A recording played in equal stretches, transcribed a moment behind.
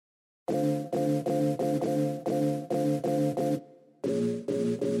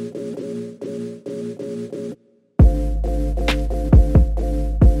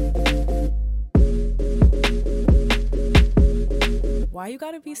you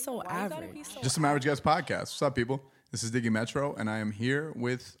gotta be so average? Just Some Average Guys podcast. What's up, people? This is Diggy Metro, and I am here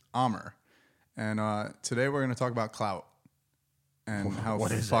with Amr. And today we're going to talk about Clout and how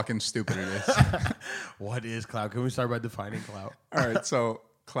fucking stupid it is. What is Clout? Can we start by defining Clout? All right, so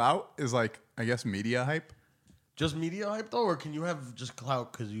Clout is like, I guess, media hype. Just media hype, though? Or can you have just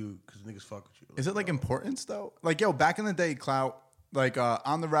Clout because niggas fuck with you? Is it like importance, though? Like, yo, back in the day, Clout, like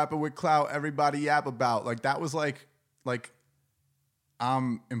on the rapper with Clout, everybody yap about. Like, that was like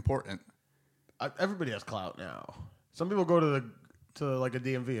I'm important. Everybody has Clout now. Some people go to like a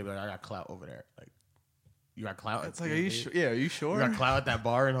DMV and be like, I got Clout over there. Like, you got Clout? It's like, are you sure? Yeah, are you sure? You got Clout at that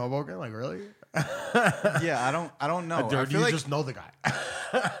bar in Hoboken? Like, really? Yeah, I don't know. Dude, I feel like just know the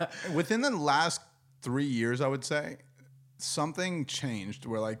guy. within the last 3 years, I would say, something changed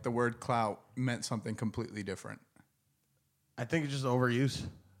where like the word Clout meant something completely different. I think it's just overuse.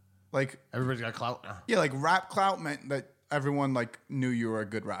 Like Everybody's got Clout now. Yeah, like rap Clout meant that everyone like knew you were a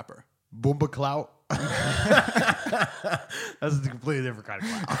good rapper. Boomba Clout. That's a completely different kind of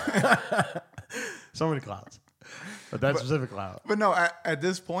Clout. So many Clouts. But that specific Clout. But no, at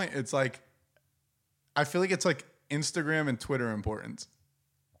this point, it's like, I feel like it's like Instagram and Twitter importance.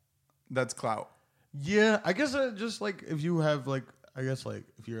 That's Clout. Yeah, I guess just like if you have like, I guess like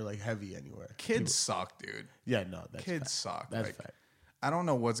if you're like heavy anywhere. Kids suck, dude. Yeah, no, that's Kids fact. suck. That's like, fact. I don't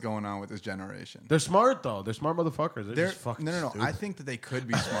know what's going on with this generation. They're smart though. They're smart motherfuckers. They're just fucking No. stupid. I think that they could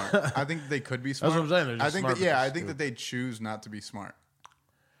be smart. I think that they could be smart. That's what I'm saying. They're just smart, but they're I think stupid. that they choose not to be smart.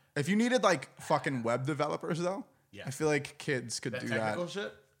 If you needed like fucking web developers though, Yeah. I feel like kids could that do technical that.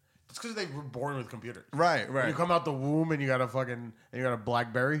 shit. It's because they were born with computers. Right. When you come out the womb and you got a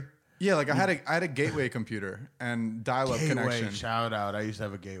BlackBerry. Yeah, like I had a gateway computer and dial-up connection. Shout out! I used to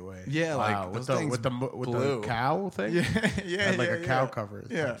have a gateway. Yeah, wow. like with those the things with the blew. cow thing. Yeah, Had like a cow cover.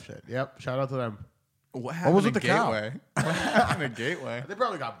 Yeah. Type shit. Yep. Shout out to them. What happened was to with the cow? gateway? What happened to gateway? They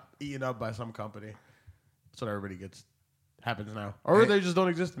probably got eaten up by some company. That's what everybody gets. Happens now, or they just don't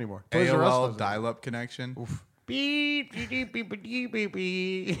exist anymore. Toys R Us AOL doesn't. dial-up connection. Oof. Beep, beep, beep, beep, beep, beep,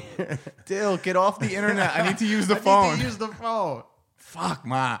 beep. Dill, get off the internet. I need to use the I phone. need to use the phone. Fuck,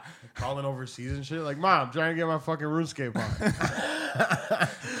 ma. Calling overseas and shit. Like, Mom, I'm trying to get my fucking RuneScape on.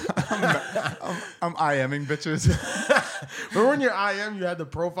 I'm IMing bitches. Remember when your IM, you had the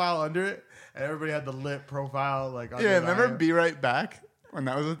profile under it, and everybody had the lit profile like. Under Yeah, the remember IM? Be Right Back when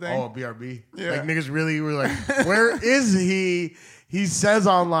that was a thing? Oh, BRB. Yeah. Like niggas really were like, where is he? He says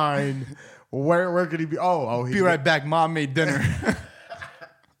online, where could he be? Oh, Be Right Back. Mom made dinner.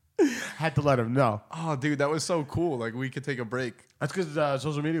 Had to let him know. Oh, dude, that was so cool. Like we could take a break. That's because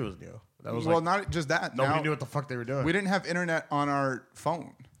social media was new. That was Well, like, not just that. nobody Now, knew what the fuck they were doing. we didn't have internet on our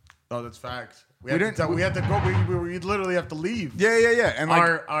phone. Oh, that's facts. We didn't- We had to go. We literally have to leave. Yeah. And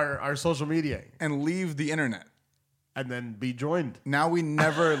like Our social media and leave the internet. and then be joined. Now we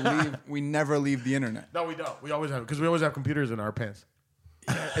never leave. We never leave the internet. No, we don't. We always have because we always have computers in our pants.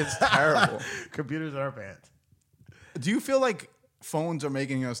 It's terrible. Computers in our pants. Do you feel like phones are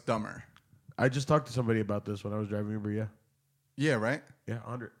making us dumber? I just talked to somebody about this when I was driving Uber. Yeah. Yeah, right? Yeah,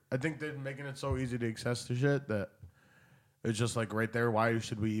 100. I think they're making it so easy to access to shit that it's just like right there. Why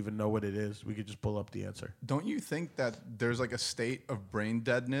should we even know what it is? We could just pull up the answer. Don't you think that there's like a state of brain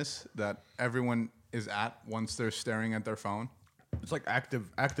deadness that everyone is at once they're staring at their phone? It's like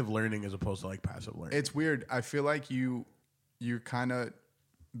active learning as opposed to like passive learning. It's weird. I feel like you're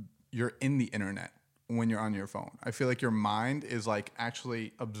in the internet when you're on your phone. I feel like your mind is like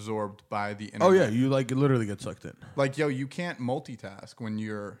actually absorbed by the internet. Oh yeah, you like literally get sucked in. Like, yo, you can't multitask when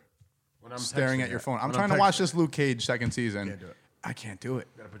you're When I'm staring texting at your it. phone. I'm When trying to watch texting this Luke Cage second season. Can't do it. I can't do it.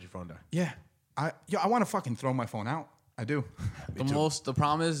 You gotta put your phone down. Yeah. I want to fucking throw my phone out. I do. The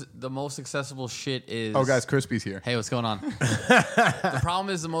problem is the most accessible shit is. Oh, guys, Crispy's here. Hey, what's going on? The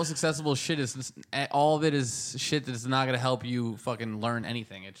problem is the most accessible shit is all of it is shit that's not gonna help you fucking learn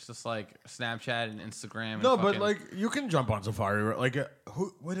anything. It's just like Snapchat and Instagram. And No, fucking, but like you can jump on Safari. Right? Like,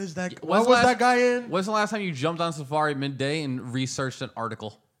 what is that? When's What the was last- that guy in? When's the last time you jumped on Safari midday and researched an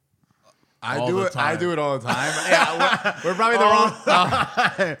article? I All do the it. I time. do it all the time. Yeah, we're probably the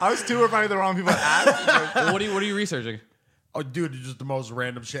wrong. Us two are probably the wrong people to ask. Well, what are you researching? Oh, dude, it's just the most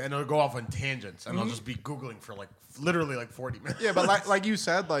random shit, and it'll go off on tangents, and I'll just be googling for like literally like 40 minutes. Yeah, but like you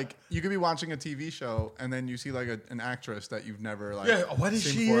said, like you could be watching a TV show and then you see like an actress that you've never like. Yeah, what is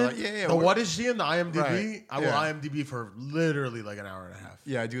seen she before. in? Like, yeah. The what is she in the IMDb? Right, I will yeah. IMDb for literally like an hour and a half.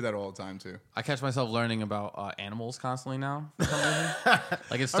 Yeah, I do that all the time too. I catch myself learning about animals constantly now. For some reason.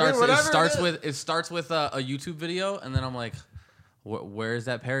 Like it whatever starts with a YouTube video, and then I'm like, where is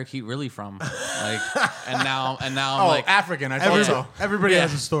that parakeet really from? Like, and now I'm like, African. I thought so. Everybody Yeah.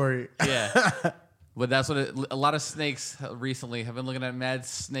 has a story. yeah. But that's what a lot of snakes recently have been looking at mad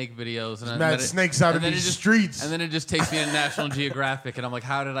snake videos. And Mad snakes out of these streets. And then it just takes me to National Geographic, and I'm like,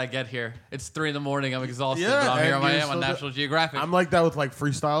 how did I get here? It's 3 a.m. I'm exhausted, Yeah, but I'm here and I you're am on so National Geographic. I'm like that with like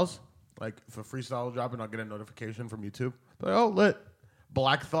freestyles. Like if a freestyle will drop and I'll get a notification from YouTube. Like, oh, lit.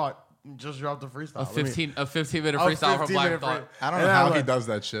 Black Thought just dropped a freestyle. a 15-minute A freestyle from 15 Black minute Thought. I don't And know how I'm he like- does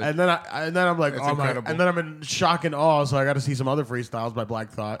that shit. And then I'm like, It's oh my! incredible. And then I'm in shock and awe. So I got to see some other freestyles by Black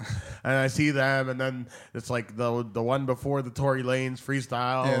Thought, and I see them, and then it's like the one before the Tory Lanez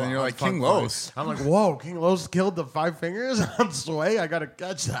freestyle. Yeah, then you're on like, Fuck King Boy. Los. I'm like, whoa, King Los killed the 5 fingers on Sway. I gotta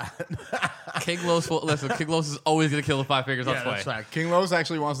catch that. King Los is always gonna kill the 5 fingers on Yeah, Sway. that's fact. King Los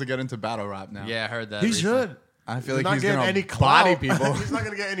actually wants to get into battle rap now. Yeah, I heard that. He recently. should. I feel He's like not he's getting gonna any body clout. people. He's not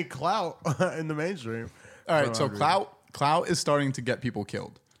gonna get any clout in the mainstream. All right, so Clout is starting to get people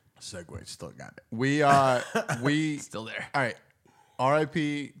killed. Segway still got it. We Still there. all right.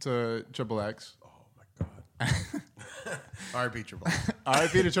 R.I.P. to Triple X. Oh my god. R.I.P. Triple.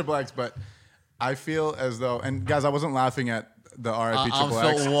 R.I.P. to Triple X. But I feel as though, and guys, I wasn't laughing at the R.I.P. Triple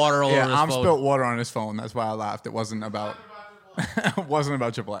X. Spilt water all over his phone. Spilt water on his phone. That's why I laughed. It wasn't about. It wasn't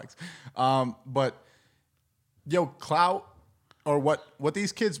about Triple X. But yo, Clout, or what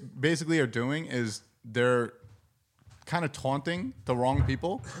these kids basically are doing is they're kind of taunting the wrong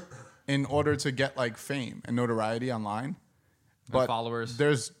people in order to get like fame and notoriety online. But followers.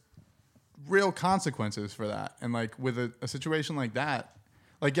 There's real consequences for that. And like with a situation like that,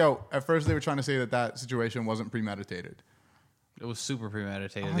 like yo, at first they were trying to say that situation wasn't premeditated. It was super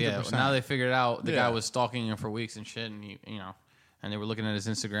premeditated. 100%. Yeah. Now they figured out the Yeah. guy was stalking him for weeks and shit, and and they were looking at his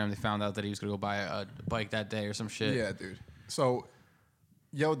Instagram. They found out that he was gonna go buy a bike that day or some shit. Yeah, dude. So,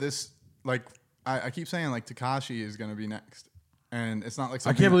 yo, this like I keep saying like Tekashi is gonna be next, and it's not like I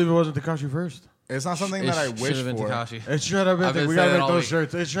something can't believe it wasn't Tekashi first. it's not something that I wish Should have been for. Tekashi. It should have I've been. been We saying gotta it make all those week.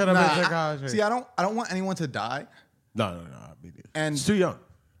 shirts. It should have been Tekashi. See, I don't want anyone to die, No. Me neither. And- it's too young.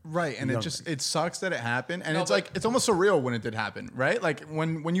 right? And Young. it sucks that it happened, and No, it's but- like it's almost surreal when it did happen, right? Like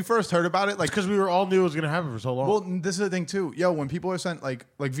when you first heard about it, like Because we were all knew it was gonna happen for so long. well, this is the thing too. Yo, when people are sent like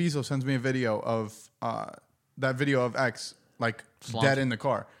Viso sends me a video of that video of X like dead in the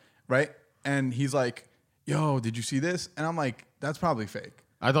car, right? And he's like, "Yo, did you see this?" And I'm like, "That's probably fake."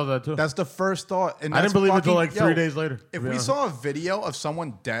 I thought that too. That's the first thought. And I that's didn't believe it till fucking- like 3 days later. If to be we honest. saw a video of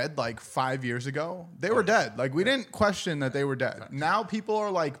someone dead like 5 years ago, they were dead. Like we didn't question that they were dead. Now people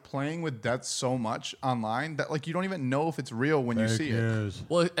are like playing with death so much online that like you don't even know if it's real when you Fake see it. news.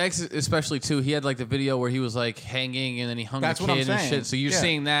 Well, X especially too. He had like the video where he was like hanging and then he hung That's the what I'm kid and saying. shit. So you're Yeah.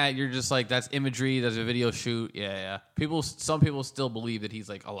 seeing that, you're just like, that's imagery. That's a video shoot. Yeah. Some people still believe that he's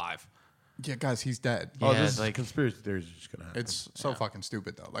like alive. Yeah, guys, he's dead. Oh, Yeah, this it's is like- conspiracy theories are just gonna happen. It's so fucking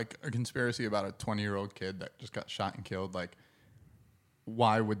stupid though. Like a conspiracy about a 20-year-old kid that just got shot and killed. Like,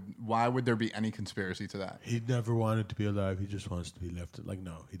 why would there be any conspiracy to that? He never wanted to be alive. He just wants to be left. Like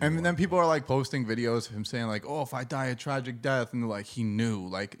no. He didn't And want then people are like posting videos of him saying like, "Oh, if I die a tragic death," and they're like, "He knew."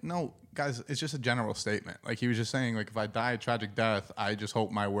 Like, no, guys, it's just a general statement. Like he was just saying like, "If I die a tragic death, I just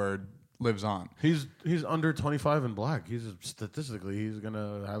hope my word lives on." He's under 25 and black. Statistically he's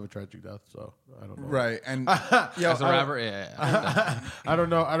gonna have a tragic death. So I don't know. Right. And yo, As a rapper, yeah. I don't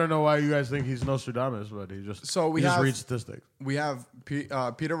know why you guys think he's Nostradamus, but he just So we he just have- reads statistics. we have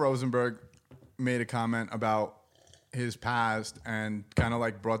Peter Rosenberg made a comment about his past and kind of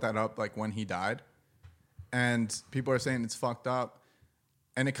like brought that up like when he died, and people are saying it's fucked up,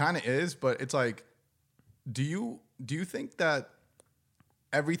 and it kind of is, but it's like, do you think that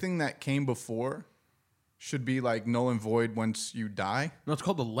everything that came before should be like null and void once you die? No, it's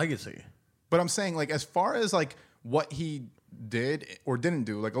called the legacy. But I'm saying, like, as far as like what he did or didn't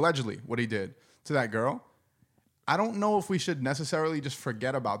do, like allegedly what he did to that girl, I don't know if we should necessarily just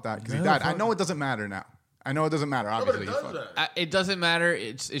forget about that because he died. I know it doesn't matter now. I know it doesn't matter. Obviously, he fucked. It doesn't matter.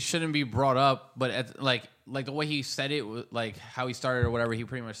 It shouldn't be brought up. But like the way he said it, like how he started or whatever, he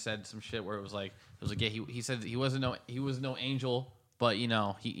pretty much said some shit where it was like yeah. He said he was no angel. But he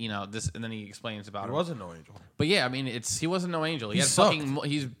this, and then he explains about He it. wasn't no angel. But yeah, I mean, he wasn't no angel. He had sucked. fucking.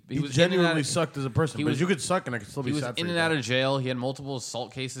 He He was genuinely sucked as a person. he But was- you could suck and I could still He be was sad for in you. and out of jail. He had multiple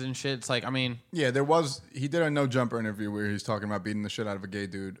assault cases and shit. It's like, I mean, Yeah, he did a No Jumper interview where he's talking about beating the shit out of a gay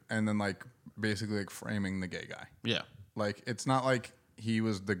dude and then like basically like framing the gay guy. yeah. Like it's not like he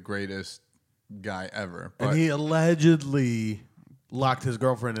was the greatest guy ever. But And he allegedly locked his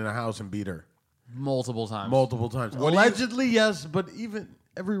girlfriend in a house and beat her Multiple times. multiple times. What do you- Allegedly, yes, but even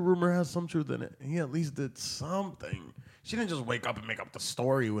every rumor has some truth in it. He at least did something. She didn't just wake up and make up the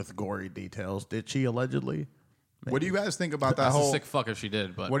story with gory details, did she? Allegedly. what do you guys think about that That's a whole? sick fuck if she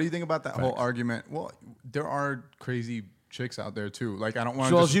did. But What do you think about that whole argument? Well, there are crazy chicks out there too. Like I don't want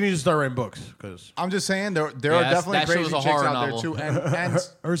So to. she needs to start writing books because I'm just saying there are that's- definitely that shit crazy was a chicks horror out novel. there too, and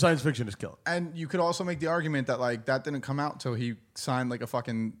her science fiction is killing. and you could also make the argument that like that didn't come out till he signed like a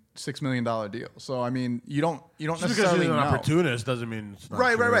fucking $6 million deal. So I mean, you don't Just because necessarily she's an know. opportunist doesn't mean it's not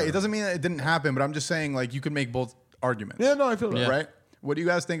Right. true. It doesn't mean that it didn't happen, but I'm just saying like you could make both arguments. Yeah, no, I feel that. Yeah. Right. What do you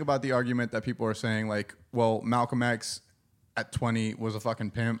guys think about the argument that people are saying like, well, Malcolm X at 20 was a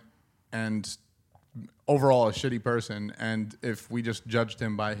fucking pimp and overall a shitty person, and if we just judged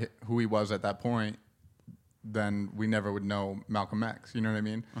him by who he was at that point, then we never would know Malcolm X. You know what I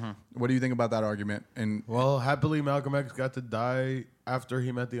mean? What do you think about that argument? And Well, happily, Malcolm X got to die after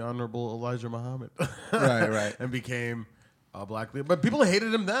he met the Honorable Elijah Muhammad. right. And became a black leader. But people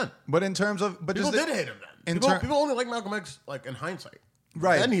hated him then. But in terms of, but People just did hate him then. in People only like Malcolm X like in hindsight.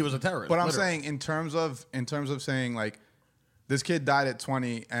 Right. Then he was a terrorist. But I'm literally. saying in terms of saying like this kid died at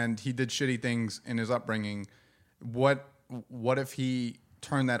 20 and he did shitty things in his upbringing. What if he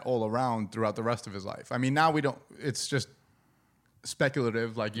turned that all around throughout the rest of his life? I mean, now we don't. It's just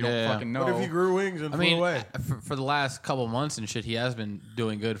speculative. Like you don't Yeah. fucking know. What if he grew wings and I flew mean, away? for the last couple months and shit, he has been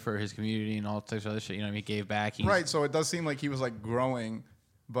doing good for his community and all types of other shit. You know, he gave back. He's, Right. So it does seem like he was like growing,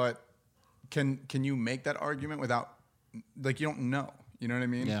 but can you make that argument without like you don't know? You know what I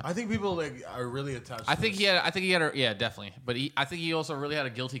mean? Yeah. I think people like are really attached. I to think this. he had a yeah, definitely. But I think he also really had a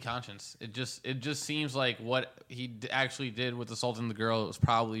guilty conscience. It just seems like what he actually did with assaulting the girl was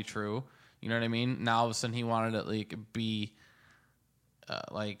probably true. You know what I mean? Now all of a sudden he wanted to like be,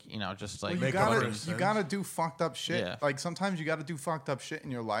 like you know, just like Well, Make you gotta do fucked up shit. Yeah. Like sometimes you gotta do fucked up shit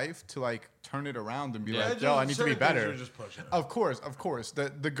in your life to like turn it around and be Yeah, like, just yo, I need to be certain things better. you're just pushing it. Of course.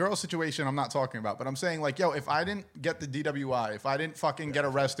 The girl situation I'm not talking about, but I'm saying like, yo, if I didn't get the DWI, if I didn't fucking get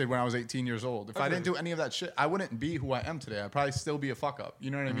arrested when I was 18 years old, if I didn't do any of that shit, I wouldn't be who I am today. I'd probably still be a fuck up. You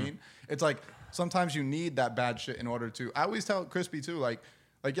know what I mean? It's like sometimes you need that bad shit in order to. I always tell Crispy too, like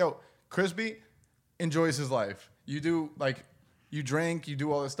yo, Crispy enjoys his life. You do like you drink, you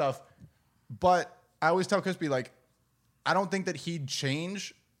do all this stuff. But I always tell Crispy, like, I don't think that he'd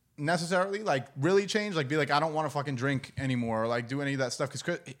change necessarily, like, really change, like, be like, I don't want to fucking drink anymore, or, like, do any of that stuff.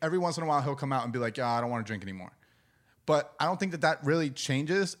 Because every once in a while, he'll come out and be like, yeah, I don't want to drink anymore. But I don't think that really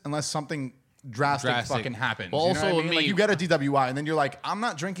changes unless something drastic fucking happens. Well, you know also what I with mean? me- Like, you get a DWI, and then you're like, I'm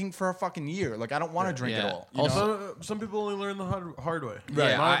not drinking for a fucking year. Like, I don't want to drink Yeah. at all. You know? Also, some people only learn the hard way.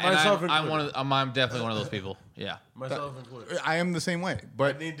 yeah, Myself I'm included. I'm definitely one of those people. Yeah. Myself included. I am the same way. I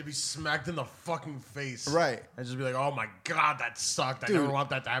But need to be smacked in the fucking face. Right. And just be like, oh my God, that sucked. I Dude, never want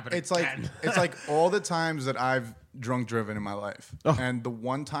that to happen it's again. like it's like all the times that I've drunk driven in my life, Oh. and the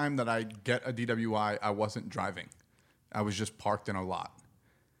one time that I get a DWI, I wasn't driving, I was just parked in a lot.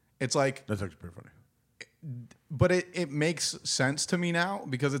 It's like, That's actually pretty funny. but it makes sense to me now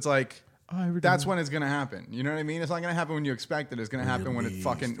because it's like that's when it's gonna happen. You know what I mean? It's not gonna happen when you expect it. It's gonna happen when it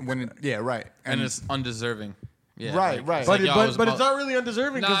fucking yeah, right. And it's undeserving. Yeah. Right, right. it's But, like, yo, but it's not really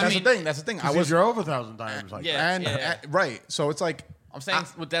undeserving No, because I that's mean- the thing. That's the thing. I he was drove 1,000 times. Like Yeah. and right. So it's like I'm saying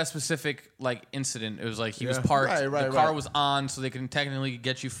with that specific like incident, it was like he was Yeah. parked. Right, the car right. was on, so they can technically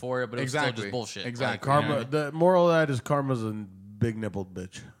get you for it, but it was still Exactly. just bullshit. Exactly. Like, you know karma. what I mean? The moral of that is karma's a big nippled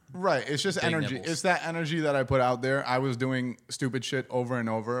bitch. right. It's just Big energy. nipples. It's that energy that I put out there. I was doing stupid shit over and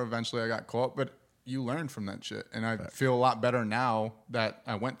over. Eventually, I got caught, but you learn from that shit, and I feel a lot better now that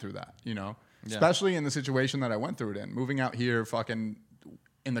I went through that. You know, Yeah. especially in the situation that I went through it in, moving out here, fucking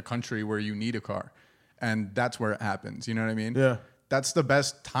in the country where you need a car, and that's where it happens. You know what I mean? Yeah. That's the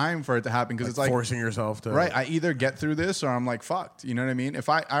best time for it to happen because it's like forcing yourself to. right. I either get through this or I'm like fucked. You know what I mean? If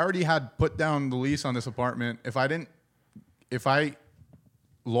I already had put down the lease on this apartment, if I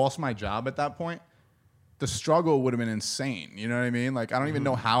lost my job at that point, the struggle would have been insane. You know what I mean? Like I don't even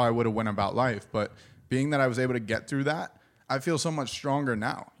know how I would have went about life, but being that I was able to get through that, I feel so much stronger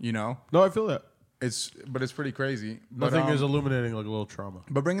now. You know, No, I feel that. it's pretty crazy. But, Nothing is illuminating like a little trauma.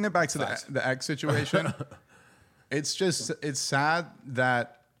 but bringing it back to the ex situation, it's sad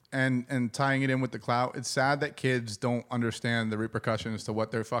that and tying it in with the clout, it's sad that kids don't understand the repercussions to what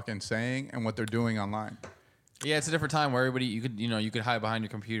they're fucking saying and what they're doing online. Yeah, it's a different time where everybody you could hide behind your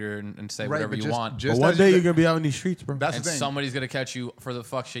computer and say whatever but you just- want. just But one as day you- you're gonna be out in these streets, bro. That's and the thing. somebody's gonna catch you for the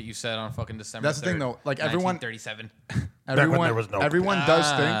fuck shit you said on fucking December. That's the thing, 3rd, though. Like, everyone- 1937. Everyone, there was no-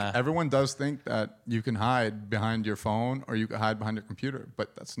 everyone does think that you can hide behind your phone or you can hide behind your computer,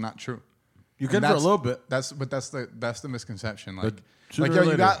 but that's not true. You And can for a that's- little bit. That's the misconception. Like, sooner like or yo,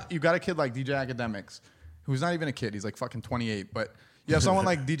 later- you got a kid like DJ Academics, who's not even a kid. He's like fucking 28. But you have someone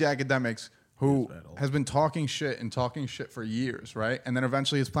like DJ Academics who that old. has been talking shit for years, right? And then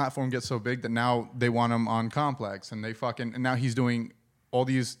eventually his platform gets so big that now they want him on Complex, and and now he's doing all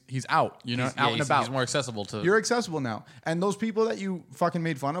these. He's out. You know, out and about. He's more accessible to. You're accessible now, and those people that you fucking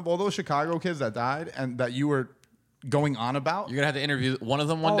made fun of, all those Chicago kids that died and that you were going on about. You're gonna have to interview one of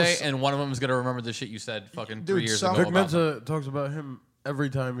them one day, and one of them is gonna remember the shit you said fucking 3 years ago. Vic Mensa talks about him every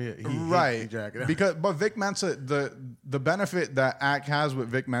time he right. Because but Vic Mensa, the benefit that Ack has with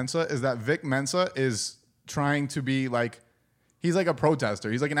Vic Mensa is that Vic Mensa is trying to be like, he's like a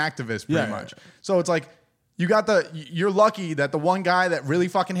protester. He's like an activist pretty much. Yeah. So it's like, you're lucky that the one guy that really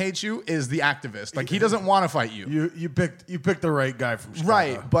fucking hates you is the activist. Like, he doesn't want to fight you. You picked the right guy from Chicago.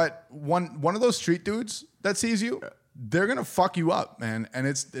 Right, but one of those street dudes that sees you, they're gonna fuck you up, man, and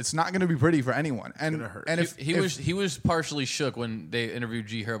it's not gonna be pretty for anyone. And if he was partially shook when they interviewed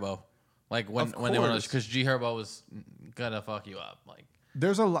G Herbo, like when they went, because G Herbo was gonna fuck you up. Like,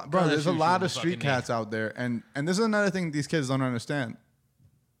 there's a lot, bro. There's a lot of street cats out there, and this is another thing these kids don't understand.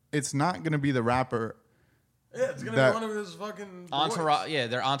 It's not gonna be the rapper. Yeah, it's gonna be one of his fucking entourage. Yeah,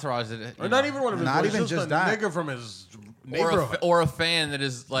 their entourage. Or not even one of his. Not even just that. Nigga from his or a fan that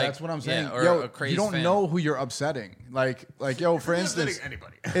is like. That's what I'm saying. Yeah, or yo, a crazy you don't fan. know who you're upsetting. Like yo, for instance,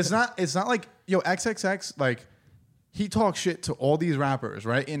 anybody. it's not like yo XXX. Like, he talks shit to all these rappers,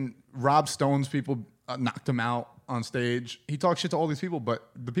 right? And Rob Stone's people knocked him out on stage. He talks shit to all these people, but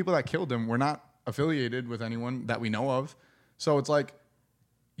the people that killed him were not affiliated with anyone that we know of. So it's like,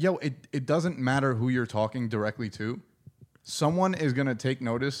 yo, it doesn't matter who you're talking directly to. Someone is going to take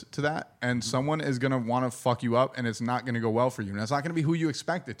notice to that, and someone is going to want to fuck you up, and it's not going to go well for you. And it's not going to be who you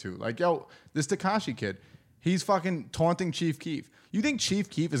expect it to. Like, yo, this Tekashi kid, he's fucking taunting Chief Keef. You think Chief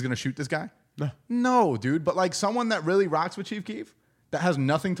Keef is going to shoot this guy? No, dude. But, like, someone that really rocks with Chief Keef, that has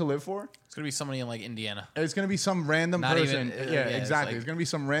nothing to live for. It's going to be somebody in, like, Indiana. It's going to be some random person. Yeah, exactly. It's going to be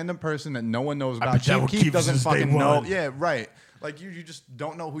some random person that no one knows about. Chief Keef doesn't fucking know. Yeah, right. Like, you just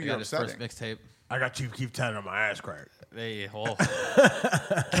don't know who you're upsetting. First mixtape. I got Chief Keef tatted on my ass crack. Hey,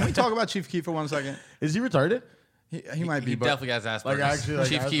 Can we talk about Chief Keef for 1 second? Is he retarded? He might be. He but definitely has Asperger's. Like, actually, like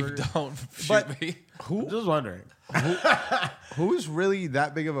Chief Keef, Asperger's? don't shoot But me. Who? Just wondering. Who's really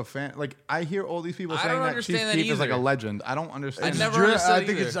that big of a fan? Like, I hear all these people I saying don't that Chief understand that Keef is like a either. legend. I don't understand. I never understood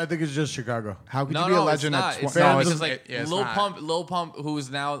I think it's just Chicago. How could you be a legend it's at not. 20? No, No, because like it's Lil not. Pump, who is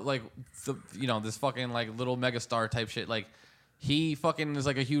now like this fucking like little megastar type shit. Like, he fucking is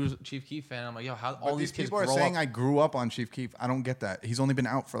like a huge Chief Keef fan. I'm like, yo, how all these kids people are grow saying up? I grew up on Chief Keef. I don't get that. He's only been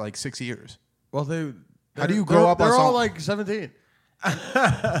out for like 6 years. Well, How do you grow up on They're all some- like 17.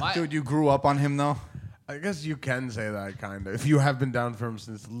 Dude, you grew up on him though. I guess you can say that kind of if you have been down for him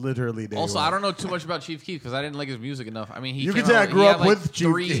since literally day Also, one. I don't know too much about Chief Keef because I didn't like his music enough. I mean, You came could say out- I grew he had, up like, with Chief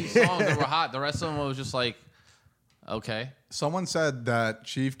 3 Keef. songs that were hot. The rest of them was just like, okay. Someone said that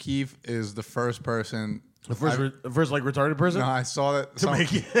Chief Keef is the first person. The first like retarded person. No, I saw that.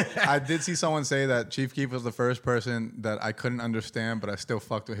 make it- I did see someone say that Chief Keef was the first person that I couldn't understand, but I still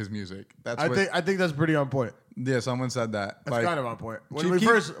fucked with his music. That's I think that's pretty on point. Yeah, someone said that. That's kind of on point. When Chief we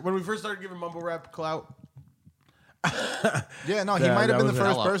Keef- first started giving mumble rap clout. Yeah, no, he Yeah, might have that been the was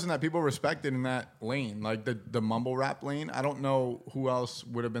first hella. person that people respected in that lane, like the mumble rap lane. I don't know who else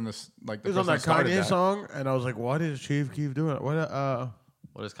would have been the He person was on that started Kanye that. song, and I was like, "What is Chief Keef doing? What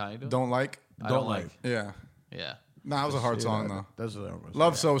What does Kanye do? Don't like. I don't like. Yeah, Yeah. no, that was a hard song though. That's what I was.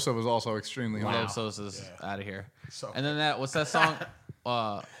 Love Sosa was also extremely hard. Love Sosa's out of here. So- And then what's that song?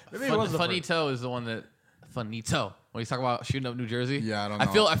 Maybe it was the Funito is the one that Funito. When he's talking about shooting up New Jersey. Yeah, I don't I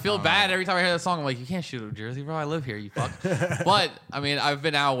know. feel bad every time I hear that song. I'm like, you can't shoot up New Jersey, bro. I live here, you fuck. But I mean, I've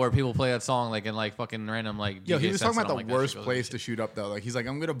been out where people play that song like in like fucking random like. Yo, DJ he was sets, talking and about I'm the like, that worst shit goes place to to shoot up though. Like he's like,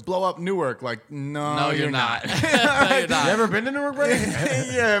 I'm gonna blow up Newark. Like, No, you're not. not. You're not. You ever been to Newark, bro?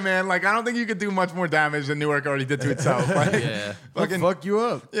 Yeah, man. Like, I don't think you could do much more damage than Newark already did to itself. Like, Yeah. fucking, Fuck you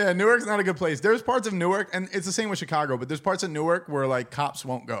up. yeah, Newark's not a good place. There's parts of Newark, and it's the same with Chicago, but there's parts of Newark where like cops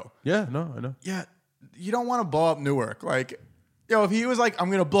won't go. Yeah, no, I know. Yeah, you don't want to blow up Newark. Like, yo, if he was like, I'm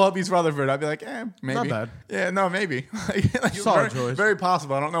gonna blow up East Rutherford, I'd be like, maybe. Not bad. Yeah, no, maybe. like, Solid very, choice. very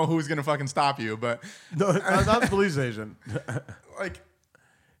possible. I don't know who's gonna fucking stop you, but No, not the police station. like,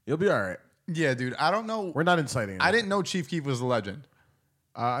 You'll be all right. yeah, dude. I don't know. We're not inciting. I didn't know Chief Keef was a legend.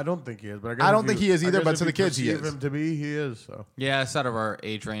 I don't think he is, but I guess I don't if think you- he is I either, guess but if to you the kids he perceive is. him to be, he is. So Yeah, it's out of our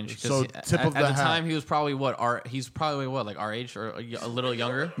age range. 'cause So, at tip of at the the hat. time, he was probably he's probably what, like our age or a little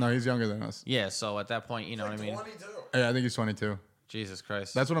younger. No, he's younger than us. Yeah, so at that point, you know what I mean. Yeah, I think he's 22. Jesus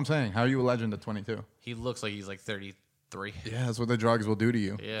Christ, That's what I'm saying. How are you a legend at 22? he looks like he's like 33. Yeah, that's what the drugs will do to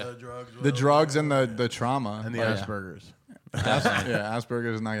you. Yeah, The drugs and the trauma. and the yeah. Asperger's. Yeah,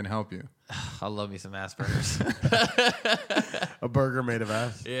 Asperger's is not gonna help you. I love me some Asperger's. A burger made of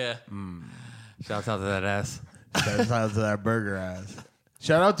ass. Yeah. Shouts out to that ass. Shout out to that burger ass.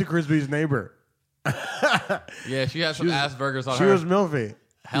 Shout out to Crispy's neighbor. Yeah, she had some ass burgers on She her. was milfy.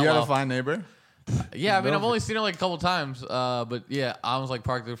 You got a fine neighbor? Yeah, I mean, I've only seen her like a couple times. But yeah, I was like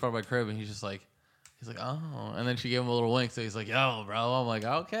parked in front of my crib, and he's like, oh. And then she gave him a little wink, so he's like, yo, bro. I'm like,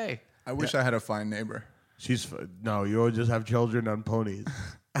 okay. I wish I had a fine neighbor. No, you always just have children on ponies.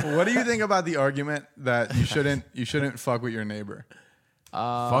 What do you think about the argument that you shouldn't fuck with your neighbor?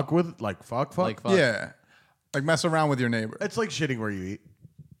 Fuck with fuck. Like, fuck. Yeah, like mess around with your neighbor. It's like shitting where you eat,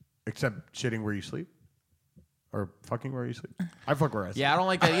 except shitting where you sleep, or fucking where you sleep. I fuck where I sleep. Yeah, I don't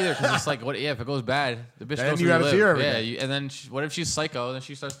like that either because it's like, what? Yeah, if it goes bad, the bitch Then knows you where gotta live. see her every yeah, day. and then what if she's psycho? Then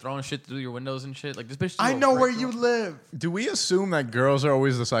she starts throwing shit through your windows and shit. Like this bitch. I know where you live. Do we assume that girls are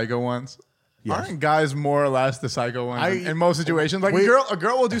always the psycho ones? Yes. Aren't guys more or less the psycho ones in most situations? Like a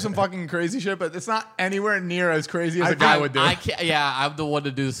girl will do some fucking crazy shit, but it's not anywhere near as crazy as a guy would do. I can't, yeah, I'm the one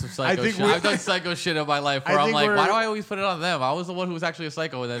to do some psycho shit. I've done psycho shit in my life where I'm like, why do I always put it on them? I was the one who was actually a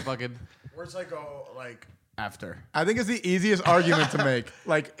psycho in that fucking. We're psycho after. I think it's the easiest argument to make.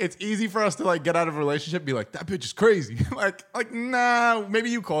 Like, it's easy for us to like get out of a relationship, and be like, that bitch is crazy. like, nah, maybe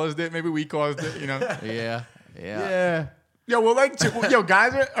you caused it, maybe we caused it, you know? Yeah. Yo, we'll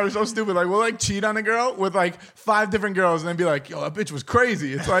guys are so stupid. Like, we'll like cheat on a girl with like 5 different girls and then be like, yo, that bitch was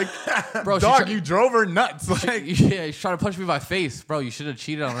crazy. It's like, bro, dog, you drove her nuts. Like, yeah, he's trying to punch me in my face. Bro, you should have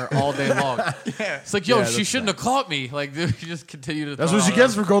cheated on her all day long. Yeah. It's like, yo, she shouldn't have caught me. Like, dude, you just continue to. That's what she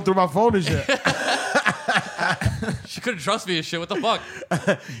gets for going through my phone and shit. She couldn't trust me and shit. What the fuck?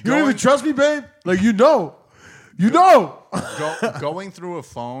 You don't even trust me, babe? Like, you know. Going through a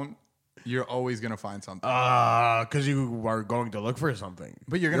phone, you're always going to find something. Because you are going to look for something.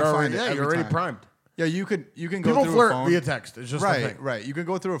 But you're going to find it. Yeah, every you're already time. primed. Yeah, you can go People through flirt a phone via text. It's just a thing. Right. You could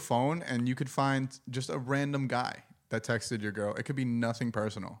go through a phone and you could find just a random guy that texted your girl. It could be nothing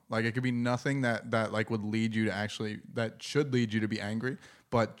personal. Like, it could be nothing that like would lead you to that should lead you to be angry.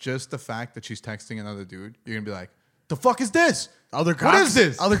 But just the fact that she's texting another dude, you're going to be like, the fuck is this? Other cocks? What is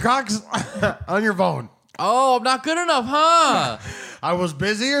this? Other cocks on your phone. Oh, I'm not good enough, huh? I was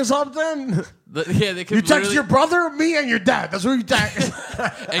busy or something. They could You text your brother, me, and your dad. That's who you text.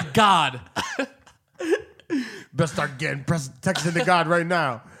 and God. Best start texting to God right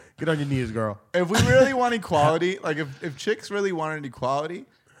now. Get on your knees, girl. If we really want equality, like if chicks really wanted equality,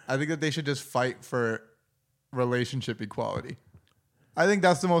 I think that they should just fight for relationship equality. I think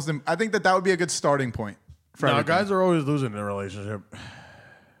that's I think that would be a good starting point for everything. Guys are always losing in a relationship.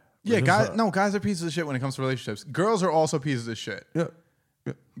 Yeah, guys are pieces of shit when it comes to relationships. Girls are also pieces of shit. Yeah.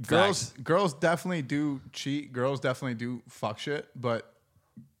 Girls definitely do cheat. Girls definitely do fuck shit. But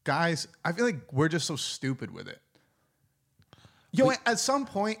guys, I feel like we're just so stupid with it. At some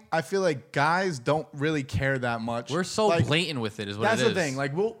point, I feel like guys don't really care that much. We're so blatant with it, is what it is. That's the thing.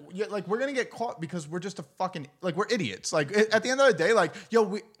 Like we're gonna get caught because we're just we're idiots. Like at the end of the day, like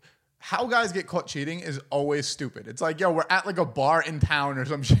how guys get caught cheating is always stupid. It's like, we're at like a bar in town or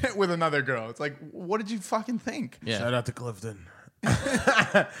some shit with another girl. It's like, what did you fucking think? Yeah. Shout out to Clifton.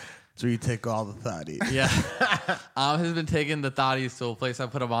 So you take all the thotties. Yeah. Has been taking the thotties to a place I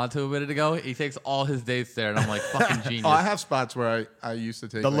put him onto a minute ago. He takes all his dates there, and I'm like, fucking genius. Oh, I have spots where I used to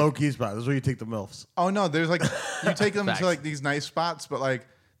take The low-key spot. That's where you take the MILFs. Oh, no, there's like, you take them to like these nice spots, but like,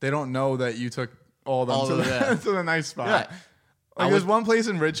 they don't know that you took all of them to the nice spot. Yeah. Like, there's one place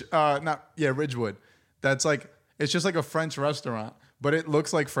in Ridgewood that's like, it's just like a French restaurant, but it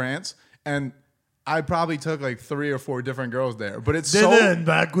looks like France. And I probably took like 3 or 4 different girls there, but it's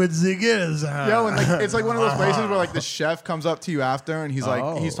backwards again. And like, it's like one of those places where like the chef comes up to you after and he's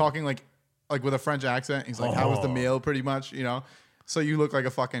like, he's talking like with a French accent. He's like, how was the meal? Pretty much, So you look like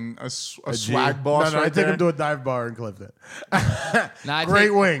a fucking a swag boss. I take him to a dive bar in Clifton. Great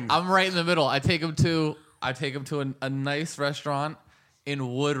wings. I'm right in the middle. I take him to a nice restaurant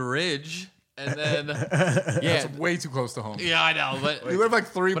in Wood Ridge, and then That's way too close to home. Yeah, I know, but you live like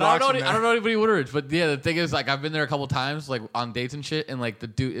 3 blocks. I don't know anybody in Wood Ridge, but yeah, the thing is, like, I've been there a couple times, like on dates and shit, and like the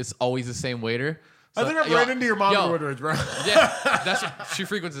dude is always the same waiter. So, I think I've ran into your mom in Wood Ridge, bro. Yeah, she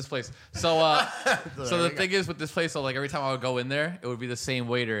frequents this place. So, so the thing is with this place, so like every time I would go in there, it would be the same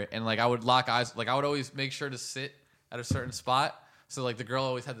waiter, and like I would lock eyes. Like I would always make sure to sit at a certain spot. So like the girl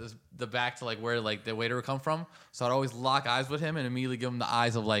always had the back to like where like the waiter would come from. So I'd always lock eyes with him and immediately give him the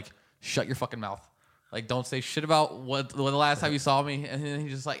eyes of like, shut your fucking mouth. Like, don't say shit about when the last time you saw me. And then he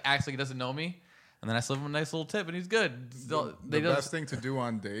just like acts like he doesn't know me. And then I slip him a nice little tip and he's good. The best thing to do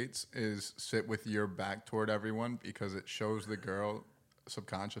on dates is sit with your back toward everyone, because it shows the girl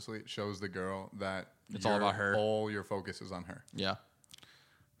subconsciously. It shows the girl that it's all about her. All your focus is on her. Yeah.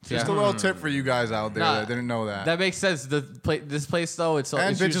 Just a little tip for you guys out there that didn't know that. That makes sense. This place though, it's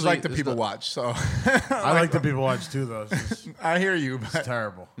bitches usually, like the people watch. So I like the people watch too, though. I hear you. But It's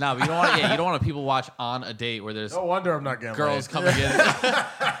terrible. No, but you don't want. Yeah, you don't want to people watch on a date where there's No wonder I'm not getting girls laid. coming in.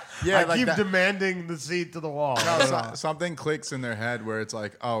 yeah, I keep demanding the seat to the wall. No, something clicks in their head where it's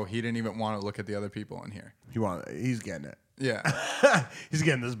like, oh, he didn't even want to look at the other people in here. He's getting it. Yeah. He's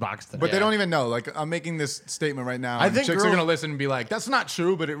getting this box today. But they don't even know. Like, I'm making this statement right now. I think chicks are going to listen and be like, that's not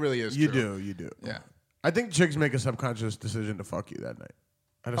true, but it really is true. You do. Yeah. I think chicks make a subconscious decision to fuck you that night.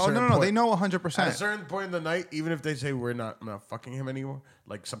 At a Oh, certain no. point- They know At a 100%. certain point in the night, even if they say I'm not fucking him anymore,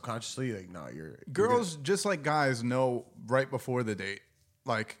 like subconsciously, like, no, you're Girls, just like guys, know right before the date,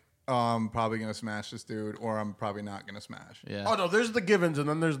 like, I'm probably going to smash this dude or I'm probably not going to smash. Yeah. Oh, no, there's the givens and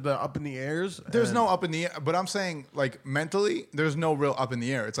then there's the up in the airs. There's no up in the air, but I'm saying, like, mentally, there's no real up in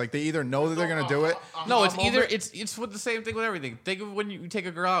the air. It's like they either know that they're going to do it. No, it's either it's with the same thing with everything. Think of when you take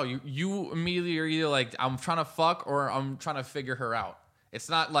a girl out, you immediately are either like I'm trying to fuck or I'm trying to figure her out. It's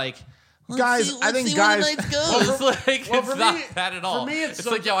not like Guys, I think guys. it's like it's not that at all. For me, it's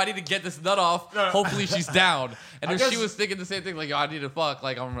like, yo, I need to get this nut off. Hopefully she's down. And I if she guess- was thinking the same thing, like, yo, I need to fuck.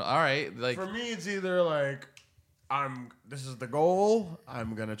 Like, I'm all right. Like, For me, it's either like this is the goal.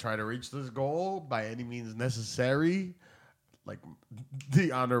 I'm gonna try to reach this goal by any means necessary. Like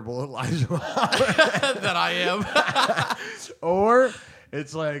the Honorable Elijah Muhammad. that I am. Or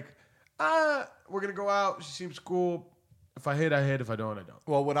it's like, we're gonna go out. She seems cool. If I hit, I hit. If I don't, I don't.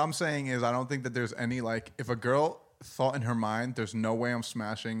 Well, what I'm saying is, I don't think that there's any, like, if a girl thought in her mind, there's no way I'm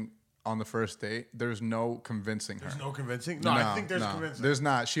smashing on the first date, there's no convincing her. There's no convincing. No, I think there's no, convincing. There's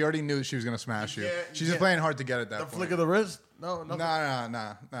not. She already knew she was going to smash you. Yeah, She's just playing hard to get at that The point. flick of the wrist. No, nothing.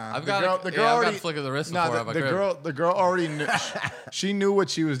 Nah. I've got a flick of the wrist before. Nah, the girl already knew. She knew what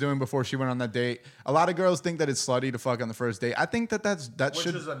she was doing before she went on that date. A lot of girls think that it's slutty to fuck on the first date. I think that Which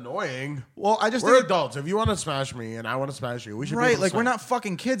is annoying. Well, I just We're think adults. If you want to smash me and I want to smash you, we should be right. able to Like, we're smash. not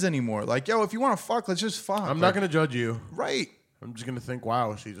fucking kids anymore. Like, yo, if you want to fuck, let's just fuck. I'm not gonna judge you. Right. I'm just gonna think,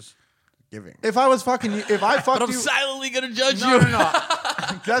 wow, she's just giving. If I was fucking you, if I fucked But I'm you, silently gonna judge no, you. no.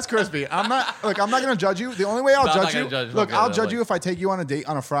 That's crispy. I'm not gonna judge you. The only way I'll No, I'm judge not you. gonna judge. Look, Okay, I'll that judge way. you if I take you on a date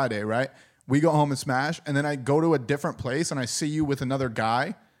on a Friday, right? We go home and smash, and then I go to a different place and I see you with another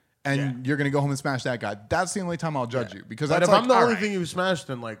guy, and you're gonna go home and smash that guy. That's the only time I'll judge you because But that's if like, I'm the all only right. thing you smashed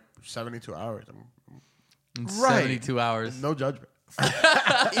in like 72 hours, I'm Right. 72 hours. no judgment.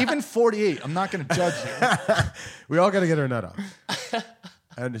 Even 48, I'm not gonna judge you. We all gotta get our nut off.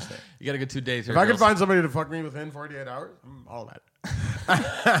 I understand. You got a good 2 days here. If I can girls. find somebody to fuck me within 48 hours, I'm all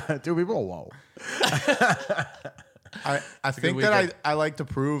that. 2 people, whoa. I think good that weekend. I like to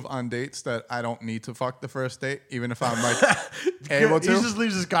prove on dates that I don't need to fuck the first date, even if I'm like able He to. just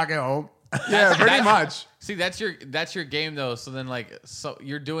leaves his cock at home. Yeah, pretty much. See, that's your game though. So then, so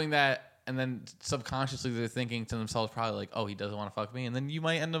you're doing that, and then subconsciously they're thinking to themselves, probably like, "Oh, he doesn't want to fuck me," and then you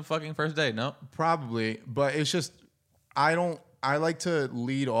might end up fucking first date. No, Probably, but it's just I like to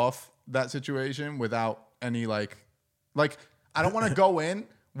lead off that situation without any like I don't want to go in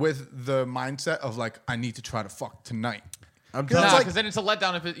with the mindset of like I need to try to fuck tonight. I'm Because telling it's you. like- because then it's a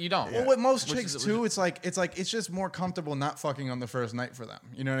letdown if you don't. Well, with most Which chicks is- too, it's just more comfortable not fucking on the first night for them.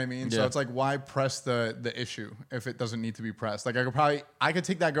 You know what I mean? So Yeah. it's like, why press the issue if it doesn't need to be pressed? Like I could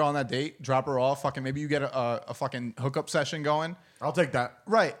take that girl on that date, drop her off, fucking maybe you get a fucking hookup session going, I'll take that.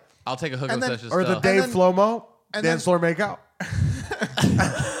 right? I'll take a hookup And then- session. Or the still. Dave then- Flomo and dance then- floor makeout.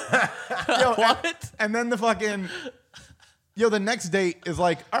 Yo, What? And then the next date is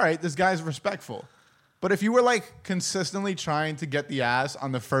like, all right, this guy's respectful. But if you were like consistently trying to get the ass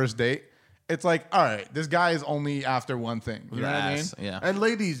on the first date, it's like, all right, this guy is only after one thing. You know what I mean? Yeah. And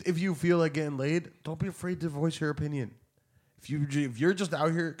ladies, if you feel like getting laid, don't be afraid to voice your opinion. If you're just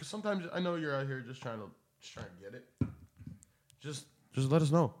out here, because sometimes I know you're out here just trying to get it. Just let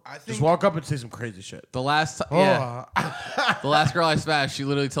us know. I think- Just walk up and say some crazy shit. The last Oh, the last girl I smashed, she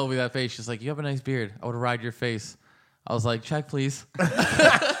literally told me that face. She's like, "You have a nice beard. I would ride your face." I was like, "Check, please."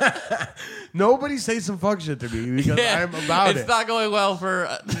 nobody say some fuck shit to me because I'm about it's it. not going well for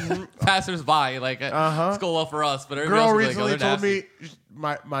passersby. Like, it's going well for us, but everybody Girl else will be recently like, "Oh, they're told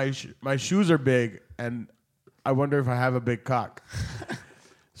nasty." me my shoes are big and I wonder if I have a big cock.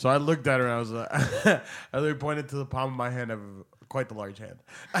 So I looked at her and I was like, I literally pointed to the palm of my hand. I have quite the large hand.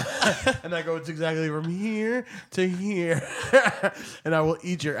 And I go, it's exactly from here to here. And I will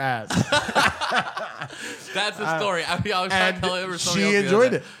eat your ass. That's the story. I was trying And to tell her she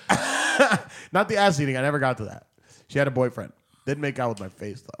enjoyed it. Not the ass eating. I never got to that. She had a boyfriend. Didn't make out with my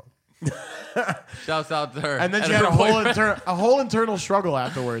face, though. Shouts out to her. And then she her had boyfriend. a whole internal struggle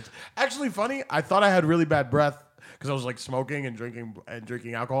afterwards. Actually, funny. I thought I had really bad breath because I was like smoking and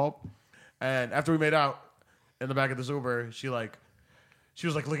drinking alcohol. And after we made out in the back of this Uber, she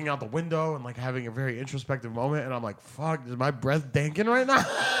was like looking out the window and like having a very introspective moment. And I'm like, fuck, is my breath danking right now?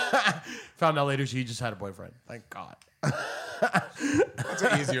 Found out later she just had a boyfriend. Thank God. That's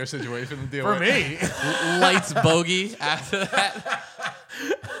an easier situation to deal For with. me. Lights bogey after that.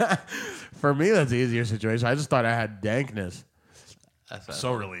 For me, that's the easier situation. I just thought I had dankness. That's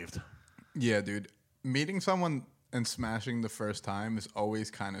So relieved. Yeah, dude. Meeting someone and smashing the first time is always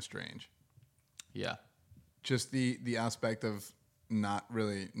kind of strange. Yeah. Just the aspect of not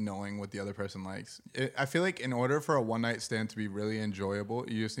really knowing what the other person likes. I feel like in order for a one-night stand to be really enjoyable,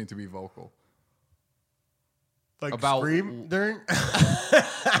 you just need to be vocal. Like About- scream during?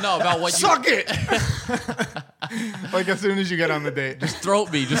 No, about what you Suck it! Like as soon as you get on the date.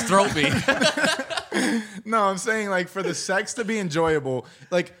 throat me. Just throat me. No, I'm saying like for the sex to be enjoyable,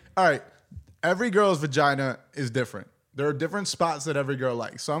 like, all right, every girl's vagina is different. There are different spots that every girl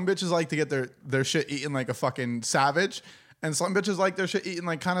likes. Some bitches like to get their shit eaten like a fucking savage, and some bitches like their shit eaten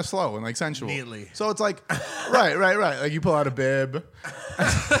like kind of slow and like sensual. Neatly. So it's like, right. Like you pull out a bib.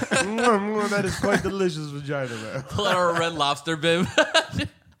 That is quite delicious vagina, man. Pull out a Red Lobster bib.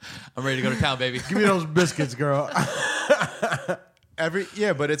 I'm ready to go to town, baby. Give me those biscuits, girl.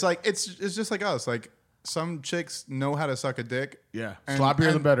 But it's like it's just like us. Like some chicks know how to suck a dick. Yeah. And- Sloppier the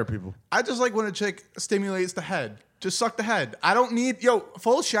and better, people. I just like when a chick stimulates the head. Just suck the head. I don't need,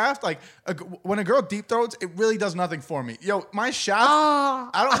 full shaft. Like, when a girl deep throats, it really does nothing for me. My shaft,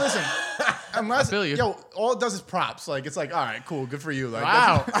 I don't listen. Unless, I feel you. all it does is props. Like, it's like, all right, cool, good for you. Like,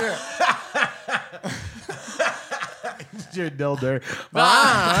 Wow. yeah. You're dildo. All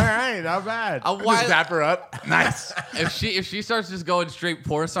right, not bad. Just dap her up. Nice. If she starts just going straight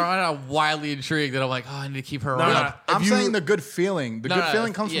porn star on it, I'm wildly intrigued that I'm like, oh, I need to keep her around. I'm saying the good feeling. The No, good no,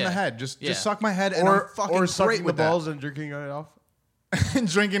 feeling comes from yeah. the head. Just Yeah. suck my head and I'm fucking or great sucking the with that. balls and drinking it off. And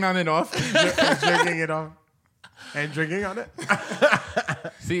drinking on and off. And drinking it off. And drinking on it.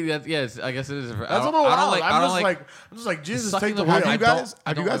 See, that yes, I guess it is. That's a little wild. I'm just like, Jesus, sucking take the the wheel. wheel.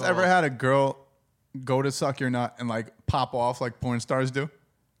 Have you guys ever had a girl go to suck your nut and like pop off like porn stars do?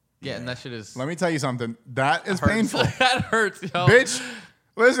 Yeah, and that shit is. Let me tell you something. That is hurts. painful. That hurts, yo. Bitch,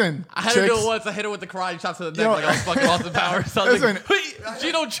 listen. I had to do it once. I hit her with the karate chop to the neck Yo. like I was fucking Austin Powers. I was Listen. like,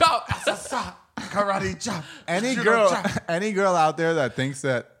 Gino chop. Karate chop. Any girl out there that thinks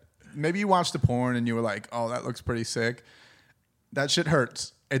that maybe you watched the porn and you were like, oh, that looks pretty sick. That shit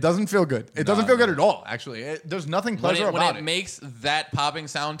hurts. It doesn't feel good. It doesn't feel good at all, actually. There's nothing pleasure when about it it. makes that popping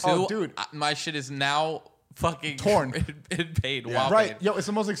sound too, Oh, dude. my shit is now fucking Torn. in pain. Yeah. Right. Yo, it's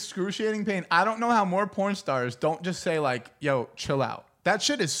the most excruciating pain. I don't know how more porn stars don't just say like, yo, chill out. That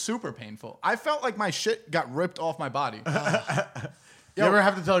shit is super painful. I felt like my shit got ripped off my body. You ever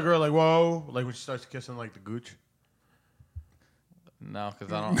have to tell a girl like, whoa, like when she starts kissing like the gooch? No,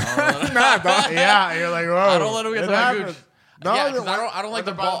 because I don't Nah, dog. Yeah, you're like, whoa. I don't let him get It to my happens. gooch. No, Yeah, 'cause I don't like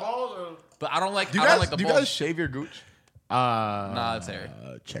the ball. balls. Or? But I don't like. Do you I don't guys, like the do you balls. guys shave your gooch? Nah, it's hairy.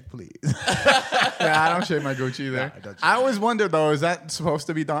 Check, please. Yeah, I don't shave my gooch either. I don't shave I always wonder though, is that supposed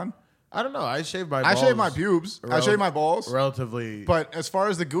to be done? I don't know. I shave my I balls. shave my pubes. I shave my balls. Relatively. But as far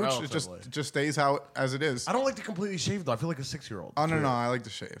as the gooch, it Relatively. just stays how as it is. I don't like to completely shave, though. I feel like a 6-year-old. Oh no, I like to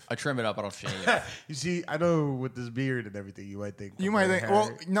shave. I trim it up. I don't shave. You see, I know with this beard and everything, you might think. You I'm might very think, well,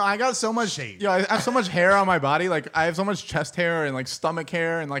 hairy. no, I got so much. Shave. Yeah, I have so much hair on my body. Like I have so much chest hair and like stomach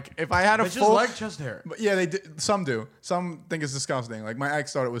hair, and like if I had a I just full, like chest hair. But yeah, they did, some do. Some think it's disgusting. Like my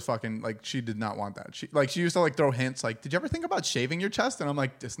ex thought it was fucking like she did not want that. She used to like throw hints like, "Did you ever think about shaving your chest?" And I'm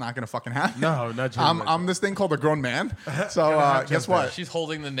like, "It's not gonna fucking happen." No, not shaving my I'm this thing called a grown man. So have guess chest what? hair. She's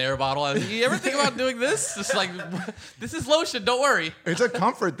holding the Nair bottle. You ever think about doing this? Just like, this is lotion. Don't worry. It's a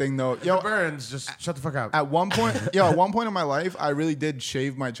comfort thing though. It Yo, burns. Just shut the fuck up. at one point in my life, I really did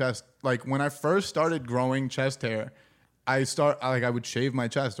shave my chest. Like when I first started growing chest hair, I would shave my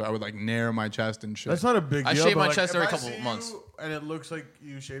chest, or I would like nair my chest and shit. That's not a big I deal. shave but, my like, chest if every I couple see months. you and it looks like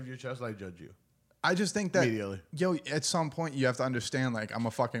you shaved your chest, I judge you. I just think that Immediately. yo, at some point you have to understand like I'm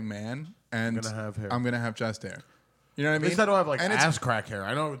a fucking man and gonna have hair. I'm gonna have chest hair. You know what I At mean? least I don't have like And it's- ass crack hair.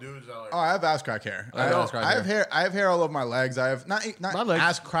 I know dudes that like. Oh, I have ass crack hair. I have ass crack I have hair. I have hair all over my legs. I have not My legs.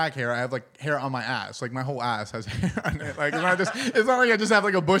 ass crack hair. I have like hair on my ass. Like my whole ass has hair on it. Like it's not like I just have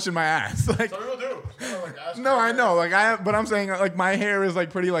like a bush in my ass. Like Some people do. Some people like ass no, crack I hair. know. Like but I'm saying like my hair is like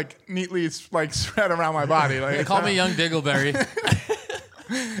pretty like neatly like spread around my body. Like They call me Young Diggleberry.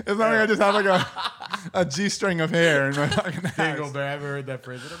 it's not like I just have like a G-string of hair in my fucking ass. Dingleberry. I haven't heard that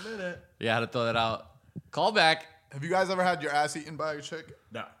phrase in a minute. Yeah, I had to throw that out. Call back. Have you guys ever had your ass eaten by a chick?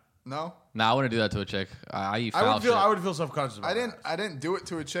 No. No, Nah, I wouldn't do that to a chick. I eat foul I would feel. shit. I would feel self-conscious. About I didn't do it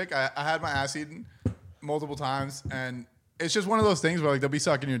to a chick. I had my ass eaten, multiple times, and it's just one of those things where like they'll be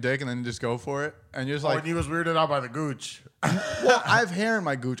sucking your dick and then just go for it, and you're just like, and he was weirded out by the gooch. well, I have hair in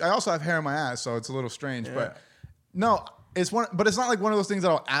my gooch. I also have hair in my ass, so it's a little strange. But no, it's not like one of those things that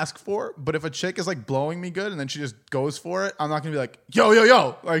I'll ask for. But if a chick is like blowing me good and then she just goes for it, I'm not gonna be like,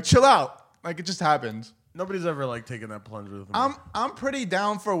 yo, like chill out. Like it just happens. Nobody's ever like taken that plunge with me. I'm pretty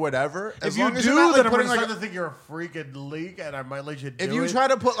down for whatever. If you do, then I'm starting to think you're a freaking leak, and I might let you do it. If you try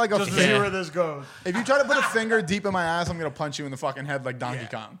to put like a just to see where this goes. If you try to put a finger deep in my ass, I'm gonna punch you in the fucking head like Donkey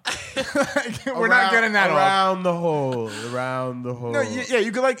Kong. We're not getting that around the hole. No, yeah,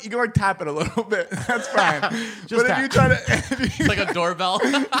 you could like tap it a little bit. That's fine. But tap. if you try to, It's like a doorbell.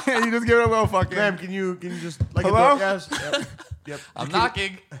 yeah, you just give it a little fucking. Ma'am, can you just like Hello? Yes. Yep. I'm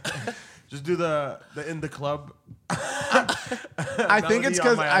knocking. Just do the in the club. I think it's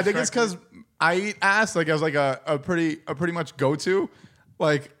because I eat ass like as like a pretty much go to.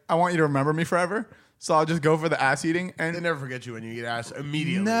 Like I want you to remember me forever. So I'll just go for the ass eating and They never forget you when you eat ass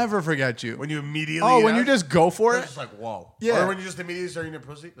immediately. never forget you. When you immediately Oh, eat when you ass, just go for they're it. just like, whoa. Yeah. Or when you just immediately start eating your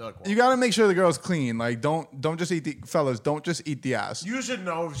pussy, they're like, whoa. You gotta make sure the girl's clean. Like don't just eat the fellas. Don't just eat the ass. You should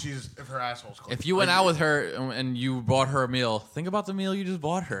know if her asshole's clean. If you went out with her and you bought her a meal, think about the meal you just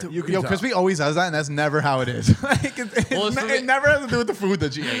bought her. You can Yo, tell. Crispy always does that, and that's never how it is. Like it never has to do with the food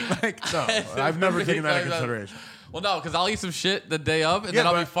that she ate. Like No, I've never taken that into consideration. Well, no, because I'll eat some shit the day of, and Yeah, then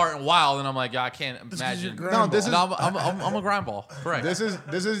I'll be but- farting wild, and I'm like, yeah, I can't imagine. you're no, this is No, I'm a grind ball. Correct. this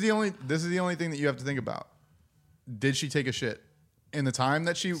is the only thing that you have to think about. Did she take a shit in the time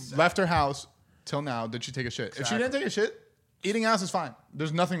that she left her house till now? Did she take a shit? If she didn't take a shit, eating ass is fine.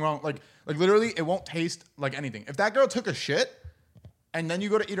 There's nothing wrong. Like literally, it won't taste like anything. If that girl took a shit and then you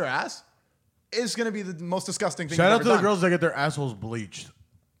go to eat her ass, it's gonna be the most disgusting thing. Shout you've out ever to the done. girls that get their assholes bleached.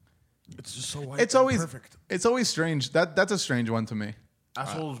 It's just so white. It's and always perfect. It's always strange. That's a strange one to me.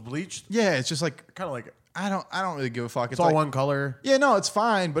 Assholes bleached. Yeah, it's just like Kind of like it. I don't really give a fuck. It's all like, one color. Yeah, no, it's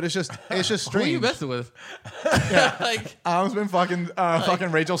fine, but it's just strange. Who are you messing with? Like, I've been fucking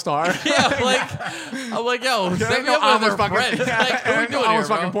Rachel Starr. yeah, I'm like, yo, set me up I with was their friends. Like, what are we doing I was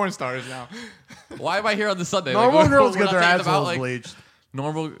here, fucking bro? porn stars now. Why am I here on the Sunday? Normal like, girls we're get not their thinking assholes about, like, bleached.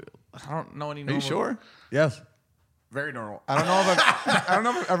 Normal. I don't know any Are normal. you sure? Yes. Very normal. I don't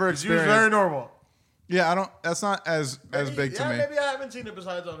know if I've ever She was experienced. very normal. Yeah, I don't. That's not as big to me. Maybe I haven't seen it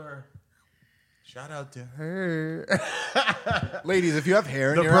besides on her. Shout out to her. Ladies, if you have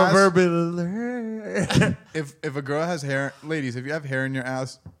hair in The your ass, proverbial. if a girl has hair, ladies, if you have hair in your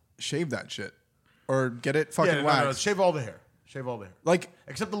ass, shave that shit or get it fucking Yeah, waxed. no, shave all the hair. Shave all the hair. Like,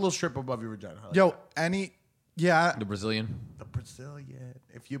 Except the little strip above your vagina. I like yo, yeah, The Brazilian. the Brazilian.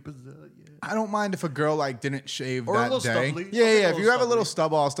 If you're Brazilian. I don't mind if a girl like didn't shave Or a that little day. stubbly. Yeah, Something yeah. a If little you have a little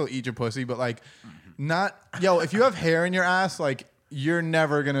stubbly. stubble, I'll still eat your pussy. But like, not yo. If you have hair in your ass, like you're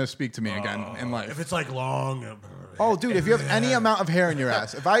never gonna speak to me again in life. If it's like long. Oh, dude, if you have any amount of hair in your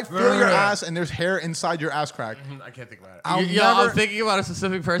ass, if I feel your ass and there's hair inside your ass crack, I can't think about it. I'll I'm never. thinking about a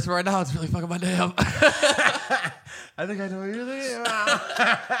specific person right now. It's really fucking my day up. I think I know what you're thinking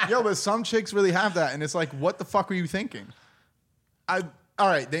about. Yo, but some chicks really have that, and it's like, what the fuck were you thinking? All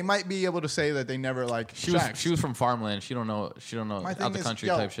right, they might be able to say that they never like. She was shagged. from farmland. She don't know My out thing the is, country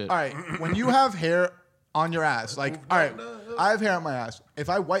yo, type shit. All right, when you have hair on your ass, like, all right, I have hair on my ass. If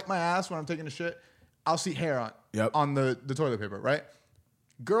I wipe my ass when I'm taking a shit, I'll see hair on the toilet paper, right?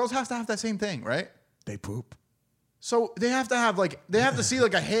 Girls have to have that same thing, right? They poop. So they have to see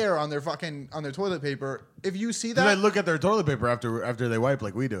like a hair on their toilet paper. If you see They that, look at their toilet paper after they wipe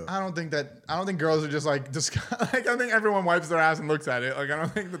like we do. I don't think girls are just like like I don't think everyone wipes their ass and looks at it. Like I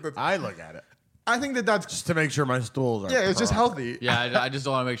don't think that I look at it I think that's just to make sure my stools are. yeah, it's just proper. healthy. Yeah, I just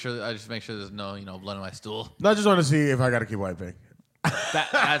don't want to make sure. I just make sure there's no blood on my stool. No, I just want to see if I got to keep wiping.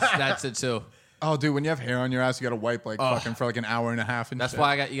 That's it too. Oh, dude, when you have hair on your ass, you got to wipe like fucking for like an hour and a half. And That's shit.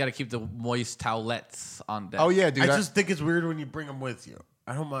 why you got to keep the moist towelettes on deck. Oh yeah, dude. I just think it's weird when you bring them with you.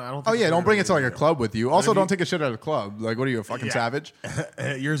 I don't. I don't. oh Think yeah, it's don't weird bring when it to like you a do. club with you. Also, if don't you- take a shit at a club. Like, what are you, a fucking Yeah. savage?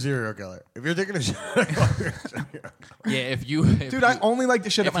 You're a serial killer. If you're taking a shit, Yeah, if you, Dude, I only like to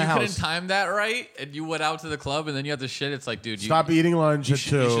shit if at my you couldn't house. time that right and you went out to the club and then you had to shit, it's like, dude, stop eating lunch You at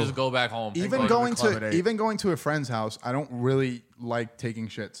should, you should 2. just go back home. Even go to the going club at 8. even going to a friend's house, I don't really like taking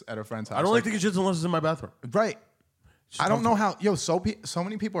shits at a friend's house. I don't like taking shits unless it's in my bathroom. right. I don't know how. Yo, so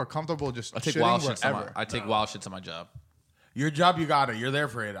many people are comfortable just I take shitting wild shits. wherever. I take wild shits on my job. Your job, you got it. You're there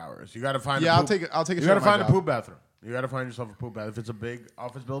for 8 hours. You got to find. Yeah, a I'll poop. take a You shit got to at my find a job. poop bathroom. You got to find yourself a poop bathroom. If it's a big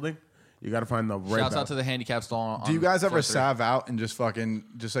office building, you got to find the right. Shouts out bathroom. to the handicap stall. Do you guys ever floor 3. salve out and just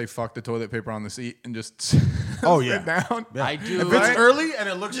say fuck the toilet paper on the seat and just Oh, sit yeah. down? Yeah. I do. If it's Right? early and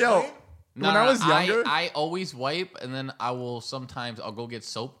it looks Yo, clean, when I was younger, I always wipe and then I'll go get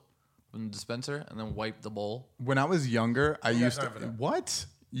soap from the dispenser and then wipe the bowl. When I was younger, I used to. time for that. What?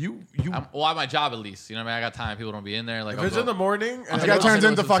 You Well, at my job at least. You know what I mean? I got time. People don't be in there. Like If it's in the morning, and This guy turns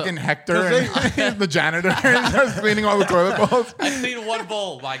into what's up? fucking Hector and the janitor and starts cleaning all the toilet bowls. I clean one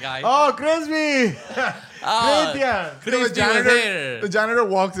bowl, my guy. oh, crispy, Ah, Christian. Crispy was here. The janitor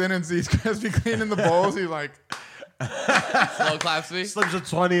walks in and sees Crispy cleaning the bowls. He's like, Slow claps me. Slips a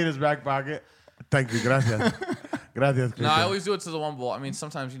 20 in his back pocket. Thank you, gracias, gracias. No, I always do it to the one bowl. I mean,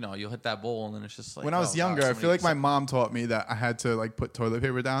 sometimes you'll hit that bowl and then it's just like. when I was oh, younger, God, I feel like my somebody- mom taught me that I had to like put toilet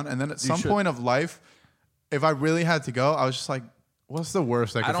paper down. And then at some should. point of life, if I really had to go, I was just like, what's the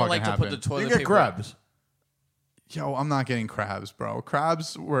worst that could I don't fucking like to happen? put the toilet You get paper. crabs. Yo, I'm not getting crabs, bro.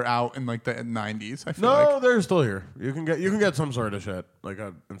 Crabs were out in like the 90s. I feel No, like. they're still here. You can get some sort of shit like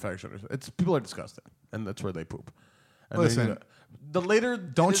an infection or something. It's people are disgusting, and that's where they poop. And then Listen, the later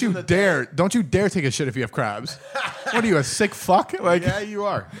Don't you dare take a shit if you have crabs. What are you, a sick fuck? Like, Yeah, you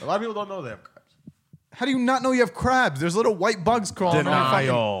are. A lot of people don't know they have crabs. how do you not know you have crabs? There's little white bugs crawling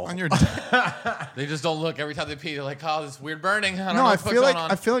Denial. on your They just don't look every time they pee. They're like, oh, this weird burning. I don't No, know I what's feel going like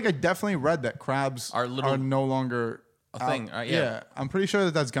on. I feel like I definitely read that crabs Are little- are no longer a thing, right? Yeah. I'm pretty sure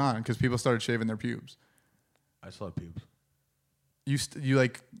that that's gone because people started shaving their pubes. I still have pubes. You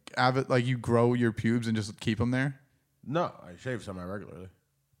like have it like you grow your pubes and just keep them there. No, I shave semi regularly.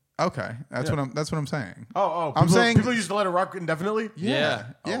 Okay, that's Yeah. what I'm saying. Oh, I'm saying- people used to let it rock indefinitely. Yeah.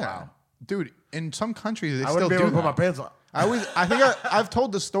 yeah, Oh, wow. dude. In some countries, they I still wouldn't be do able to put my that. pants on. I think I've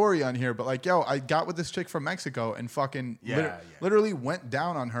told the story on here, but like, yo, I got with this chick from Mexico and fucking Yeah. literally went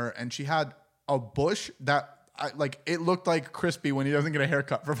down on her, and she had a bush that it looked like Crispy when he doesn't get a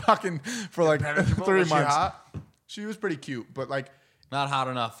haircut for like Impenetrable? 3 Was she months. hot? She was pretty cute, but like Not hot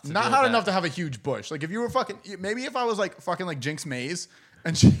enough. not hot enough to have a huge bush. Like if you were maybe if I was like fucking like Jinx Maze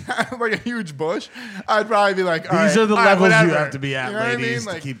and she had like a huge bush, I'd probably be like, These are the all right, levels you whatever. have to be at, You know what I mean? ladies, to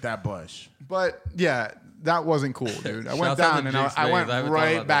Like, keep that bush. but yeah, that wasn't cool, dude. I went Shouts out down to and Jinx I Maze. went I haven't thought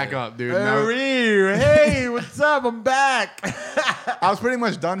right about back that yet. up, dude. And I was- Hey, what's up? I'm back. I was pretty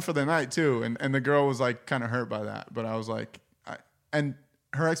much done for the night too, and the girl was like kind of hurt by that. But I was like, and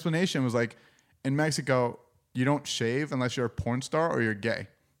her explanation was like, in Mexico, you don't shave unless you're a porn star or you're gay.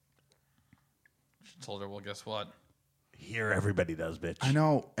 Told her, well, guess what? Here, everybody does, bitch. I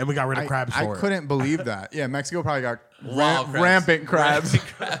know, And we got rid of crabs I for it. couldn't believe that. Yeah, Mexico probably got Wild crabs. rampant crabs.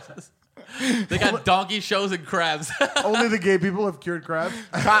 Rampant crabs. They got donkey shows and crabs. Only the gay people have cured crabs.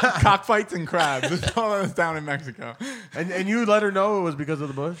 Cockfights and crabs. That's all that's down in Mexico. And you let her know it was because of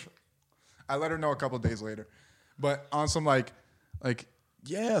the bush? I let her know a couple of days later, but on some like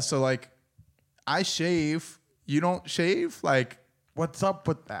yeah. So like, I shave. You don't shave. Like What's up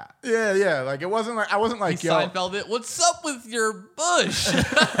with that? yeah. Like it wasn't like I wasn't like He yo. Seinfeld it. What's up with your bush?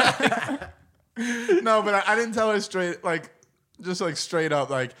 No, but I didn't tell her straight like just like straight up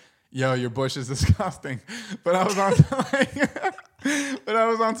like yo, your bush is disgusting. But I was on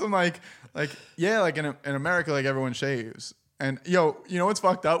some, like yeah, like in America like everyone shaves. And yo, you know what's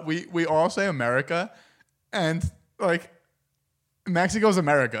fucked up? We all say America, and like Mexico's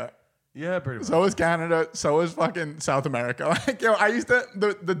America. Yeah, pretty much. So is Canada. So is fucking South America. Like, yo, I used to,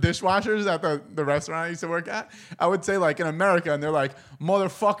 the dishwashers at the restaurant I used to work at, I would say, like, in America, and they're like,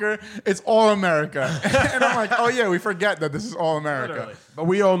 motherfucker, it's all America. And I'm like, oh, yeah, we forget that this is all America. Literally. But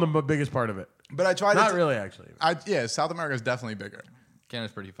we own the biggest part of it. But I tried Not to. really, actually. Yeah, South America is definitely bigger.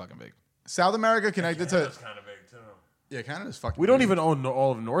 Canada's pretty fucking big. South America connected to. kind of big, too. Yeah, Canada's fucking We don't big. even own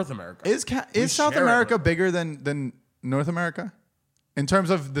all of North America. Is South share it America with- bigger than North America? In terms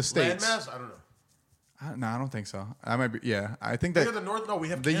of the states? Landmass? I don't know. No, I don't think so. I might be. Yeah, I think Bigger that than North? No, we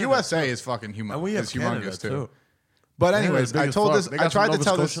have the Canada, USA too. is fucking humongous. And we have It's Canada, humongous too. But Canada's anyways, big I as told fuck. this. They I got some tried to Nova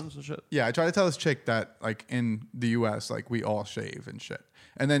tell this. Scotians and shit. Yeah, I tried to tell this chick that like in the US, like we all shave and shit.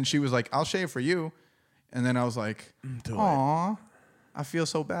 And then she was like, "I'll shave for you," and then I was like, too late. "Aw, I feel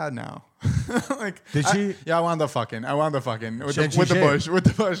so bad now." Like, Did she? Yeah, I wound up fucking with Did the she shave? bush. With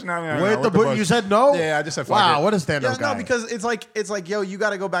the bush. No, Wait, with the bush? You said no? Yeah, I just said fuck Wow, it. what a stand-up guy. No, because it's like, yo, you got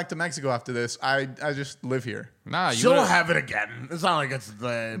to go back to Mexico after this. I just live here. Nah, you She'll would've- have it again. It's not like it's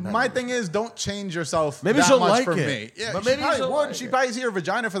the... My thing is, don't change yourself. Maybe that she'll much like for it. me. Yeah, But she maybe probably she'll would. like She it. probably see her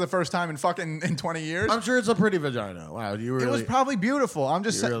vagina for the first time in 20 years. I'm sure it's a pretty vagina. Wow, you really... It was probably beautiful. I'm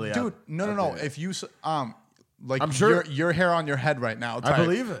just You saying, really dude. out- No. out there. If you like, I'm sure- your hair on your head right now. I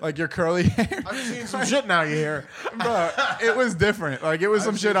believe it. Like your curly hair. I've seen some shit now, you hear. Bro, it was different. Like it was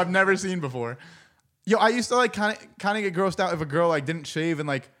some shit I've never seen before. Yo, I used to like kind of get grossed out if a girl like didn't shave in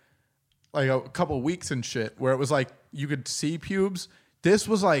like a couple weeks and shit, where it was like you could see pubes. This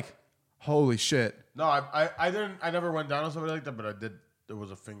was like, holy shit. No, I didn't. I never went down on somebody like that, but I did. There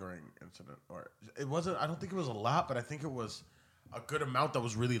was a fingering incident, or it wasn't. I don't think it was a lot, but I think it was a good amount that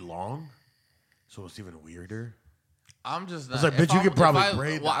was really long, so it's even weirder. I'm just I was not. like, bitch, you could probably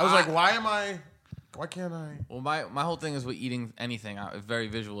braid well, that. I was like, why can't I? Well, my whole thing is with eating anything. It's very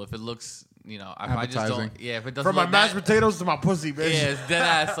visual. If it looks, if I just Appetizing. don't, if it doesn't From my look mashed that, potatoes to my pussy, bitch. yeah, it's dead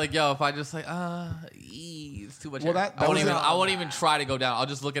ass. Like, yo, if I just like, it's too much. Well, I won't even try to go down. I'll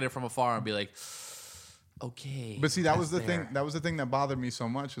just look at it from afar and be like, okay. But see, that was the thing. That was the thing that bothered me so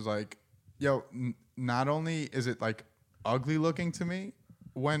much. Is like, yo, not only is it like ugly looking to me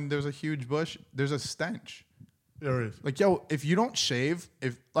when there's a huge bush, there's a stench. There is. Like, yo, if you don't shave,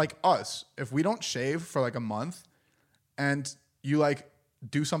 if we don't shave for like a month, and you like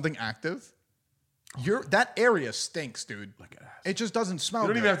do something active, that area stinks, dude. Like ass. It just doesn't smell. You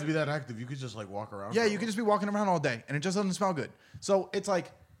don't good. even have to be that active. You could just like walk around. Yeah, you could just be walking around all day, and it just doesn't smell good. So it's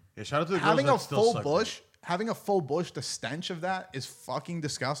like shout out to the having girls a that still full suck bush. Having a full bush, the stench of that is fucking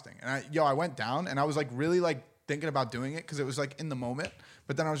disgusting. And I went down, and I was like really like thinking about doing it because it was like in the moment.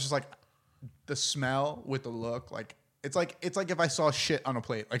 But then I was just like, the smell with the look, like it's like if I saw shit on a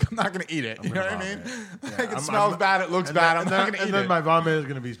plate, like I'm not gonna eat it. You know what I mean? Like it smells bad, it looks bad. I'm not gonna eat it. And then my vomit is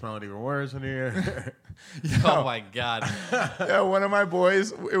gonna be smelling even worse in here. Oh my god. Yeah, one of my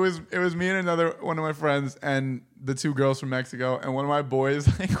boys, it was me and another one of my friends and the two girls from Mexico, and one of my boys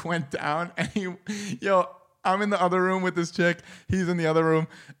like went down and I'm in the other room with this chick, he's in the other room,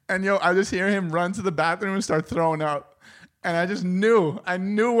 and I just hear him run to the bathroom and start throwing up. And I just knew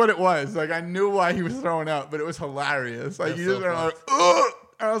what it was. Like I knew why he was throwing up, but it was hilarious. Like you just were like, ugh!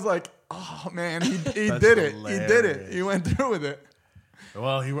 I was like, oh man, he did it. He did it. He went through with it.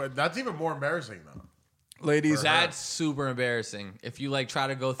 Well, that's even more embarrassing though. Ladies, That's super embarrassing. If you like try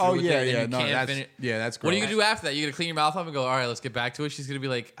to go through with it and you can't finish. Yeah, that's gross. What are you gonna do after that? You gonna clean your mouth up and go, all right, let's get back to it. She's gonna be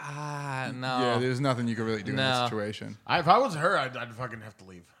like, no. Yeah, there's nothing you can really do in that situation. If I was her, I'd fucking have to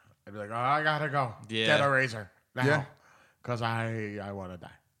leave. I'd be like, oh, I gotta go. Yeah. Get a razor now. Yeah. Because I want to die.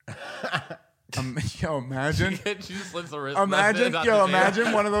 Imagine. She just slits the wrist. Imagine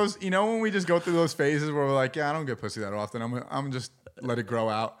one of those. When we just go through those phases where we're like, yeah, I don't get pussy that often. I'm just let it grow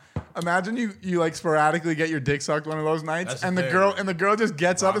out. Imagine you like sporadically get your dick sucked one of those nights, That's and the the girl just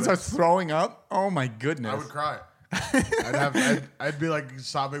gets up and starts throwing up. Oh my goodness! I would cry. I'd be like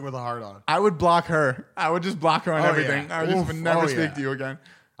sobbing with a heart on. I would block her. I would just block her on everything. Yeah. I would never speak to you again.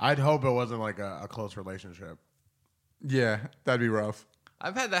 I'd hope it wasn't like a close relationship. Yeah, that'd be rough.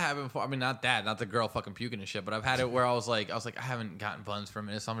 I've had that happen before. I mean, not the girl fucking puking and shit, but I've had it where I was like, I haven't gotten buns for a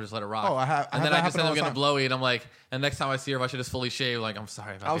minute, so I'm gonna just let it rock. Oh, I have. And then I just end up getting time. blowy, and I'm like, and next time I see her, if I should just fully shave, like, I'm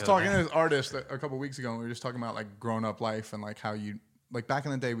sorry. I was talking to this artist a couple weeks ago, and we were just talking about like grown up life and like how you like back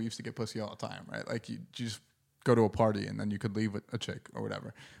in the day we used to get pussy all the time, right? Like you just go to a party and then you could leave with a chick or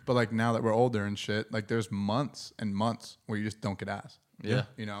whatever. But like now that we're older and shit, like there's months and months where you just don't get ass. Yeah.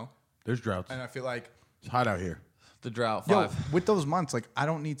 There's droughts. And I feel like It's hot out here. The drought. Yo, 5. with those months, like I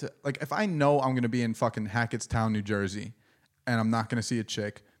don't need to like if I know I'm gonna be in fucking Hackettstown, New Jersey, and I'm not gonna see a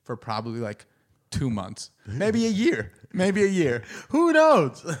chick for probably like 2 months, maybe a year, Who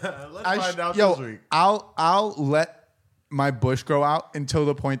knows? Let's find out this week. I'll let my bush grow out until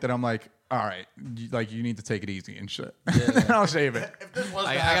the point that I'm like, all right, you need to take it easy and shit. Yeah. I'll shave it. If this was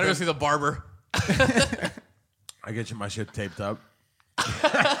I gotta go see the barber. I get my shit taped up.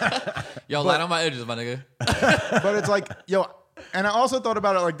 Yo, line on my edges, my nigga. But it's like, and I also thought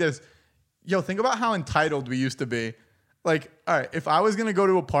about it like this. Think about how entitled we used to be. Like, all right, if I was going to go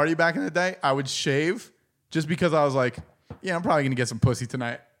to a party back in the day, I would shave just because I was like, yeah, I'm probably going to get some pussy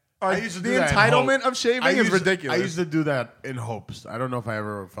tonight. Like, I used to the do that in entitlement hope. of shaving is ridiculous. I used to do that in hopes. I don't know if I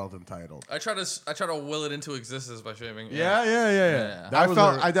ever felt entitled. I try to will it into existence by shaving. Yeah.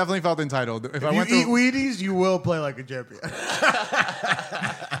 I definitely felt entitled. If I you went eat to, Wheaties, you will play like a champion.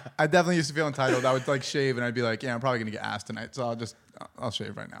 I definitely used to feel entitled. I would like shave and I'd be like, yeah, I'm probably going to get ass tonight. So I'll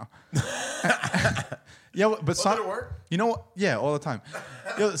shave right now. But Did it work? You know what? Yeah, all the time.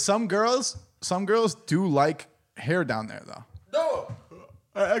 Some girls do like hair down there though. No,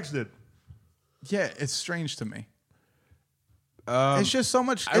 I exited. Yeah, it's strange to me. It's just so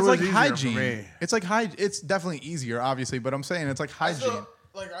much. It It's like was easier for hygiene. me. It's like It's definitely easier, obviously, but I'm saying it's like hygiene.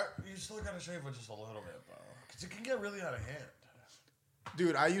 You still gotta shave with just a little bit, though, because it can get really out of hand.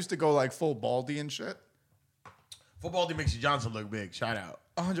 Dude, I used to go like full baldy and shit. Full Baldy makes you Johnson look big. Shout out.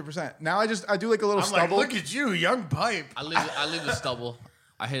 100%. Now I do like a little I'm stubble. like, look at you, young pipe. I leave the stubble.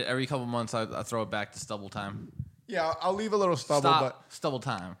 I hit it every couple months. I throw it back to stubble time. Yeah, I'll leave a little stubble, but Stubble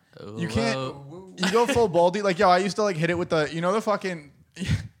time. you can't. You go full baldy. Like, I used to like hit it with the the fucking.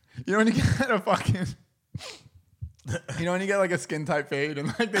 When you get a fucking. When you get like a skin type fade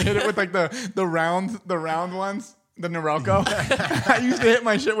and like they hit it with like the round ones, the Norelco. I used to hit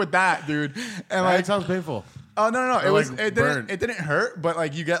my shit with that, dude. And That sounds painful. Oh no! It burned. didn't hurt, but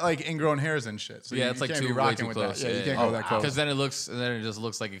like you get like ingrown hairs and shit. So Yeah, you it's like can't too be way rocking too with close. that. Yeah, you can't yeah. go that close. Because then it just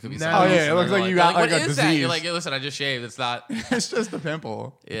looks like it could be. No. something Oh, else, yeah, it and looks then like you you're got, like, what a is that? You're disease. like, hey, listen, I just shaved. It's not. It's just a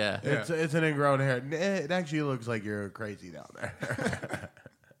pimple. Yeah. It's an ingrown hair. It actually looks like you're crazy down there.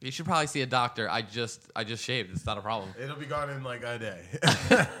 You should probably see a doctor. I just shaved. It's not a problem. It'll be gone in like a day.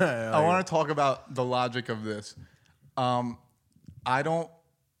 I want to talk about the logic of this. I don't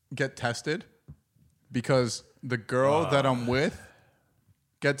get tested because the girl that I'm with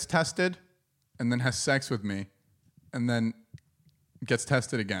gets tested and then has sex with me and then gets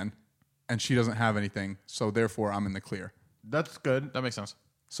tested again and she doesn't have anything. So therefore I'm in the clear. That's good. That makes sense.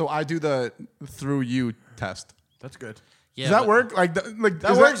 So I do the through you test. That's good. Yeah, Does that but work? Like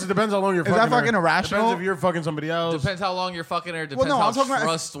That works. It depends how long you're is fucking. that fucking her. irrational? Depends if you're fucking somebody else. Depends how long you're fucking her. Depends no, how I'm talking about if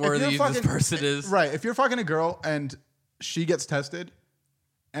trustworthy you're this fucking- person is. Right. If you're fucking a girl and she gets tested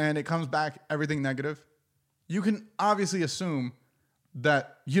and it comes back everything negative, you can obviously assume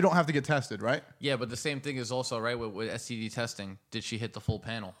that you don't have to get tested, right? Yeah, but the same thing is also right with STD testing. Did she hit the full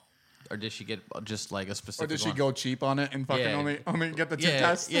panel, or did she get just like a Or specific? did she one? go cheap on it and fucking Yeah. only get the two Yeah,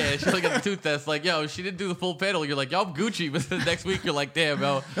 tests? yeah, she only got the tooth test. Like, yo, she didn't do the full panel. You're like, yo, I'm Gucci. But the next week, you're like, damn,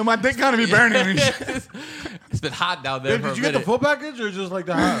 yo, And my dick kind of be burning me. it's been hot down there. Did for a you get the minute. full package or just like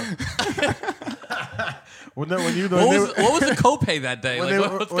the half? when What was the copay that day?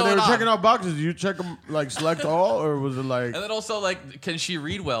 Like, what's when they going were on? checking out boxes, did you check them like select all, or was it like? And then also, like, can she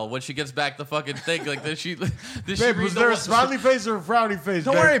read well when she gets back the fucking thing? Like, did she Babe, read was the there a one- smiley face or a frowny face?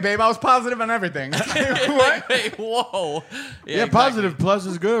 Don't babe? worry, babe. I was positive on everything. What? Wait, whoa. Yeah, exactly. positive plus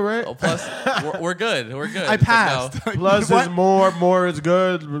is good, right? Oh, plus, we're good. We're good. I But passed. no. Plus What? is more is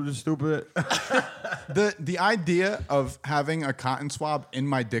good. Stupid. The idea of having a cotton swab in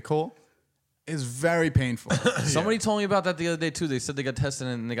my dick hole is very painful. Somebody told me about that the other day too. They said they got tested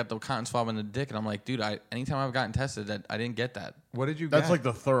and they got the cotton swab in the dick, and I'm like, dude, anytime I've gotten tested, I didn't get that. What did you That's get? like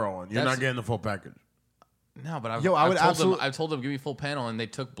the thorough one. You're That's- not getting the full package. No, but Yo, I would I told them give me full panel, and they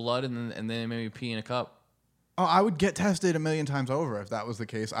took blood and then they made me pee in a cup. Oh, I would get tested a million times over if that was the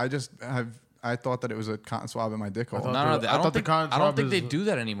case. I thought that it was a cotton swab in my dick hole. thought- No, I I thought don't the think cotton I don't swab think they is- do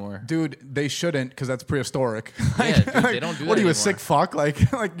that anymore. Dude, they shouldn't because that's prehistoric. Yeah, dude, they don't do What that are you, a anymore. sick fuck? Like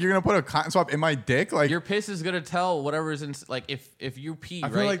you're gonna put a cotton swab in my dick? Like Your piss is gonna tell whatever's in. Like if you pee, I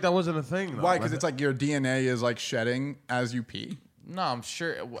right? feel like that wasn't a thing. Though. why? Because it's like your DNA is like shedding as you pee. No, I'm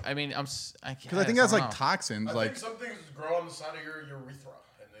sure. I mean, Because I think that's like toxins. I Like think some things grow on the side of your urethra,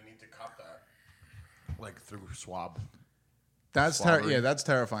 and they need to cut that, like through swab. that's slobbery. that's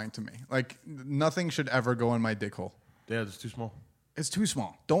terrifying to me. Like nothing should ever go in my dick hole. Yeah, it's too small. It's too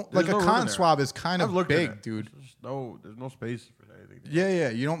small. Don't There's like no a room in cotton there. swab is kind I've of looked at big, it. dude. There's no space for anything. Yeah.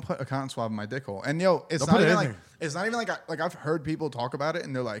 You don't put a cotton swab in my dick hole. And yo, it's Don't not put even like anything. it's not even like I've heard people talk about it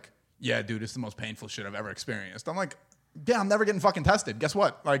and they're like, yeah, dude, it's the most painful shit I've ever experienced. I'm like, yeah, I'm never getting fucking tested. Guess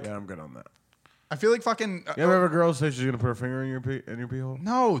what? Like, Yeah, I'm good on that. I feel like fucking. You ever have a girl say she's gonna put her finger in your pee hole?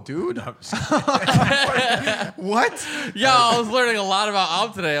 No, dude. I'm just- What? Yo, I was learning a lot about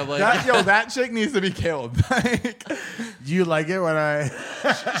Om today. I'm like, That chick needs to be killed. Like, Do you like it when I?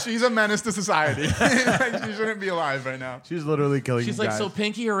 she's a menace to society. Like, she shouldn't be alive right now. She's literally killing. she's like, guys. so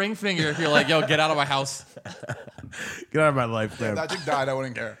pinky or ring finger? If you're like, yo, get out of my house. Get out of my life, If man. that chick died, I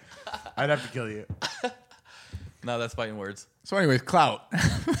wouldn't care. I'd have to kill you. No, that's fighting words. So, anyways, Clout.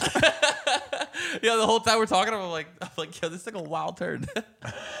 Yeah, the whole time we're talking, I'm like, yo, this took a wild turn.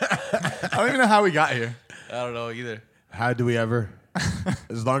 I don't even know how we got here. I don't know either. How do we ever?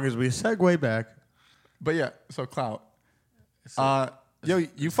 As long as we segue back. But yeah, so Clout. Yo,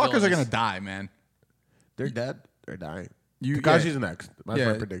 you fuckers are villainous. gonna die, man. They're dead. They're dying. You Takashi's next. That's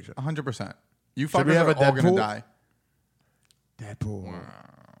my prediction. 100%. You Should fuckers we have are a all gonna Deadpool? die. Deadpool.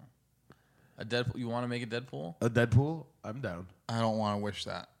 A Deadpool? You want to make a Deadpool? A Deadpool? I'm down. I don't want to wish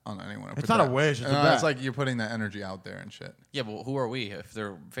that on anyone. It's not a wish, it's a No, bet. it's like you're putting that energy out there and shit. Yeah, but who are we if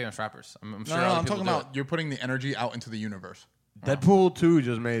they're famous rappers? I'm sure No, other I'm people talking do about you're putting the energy out into the universe. Deadpool 2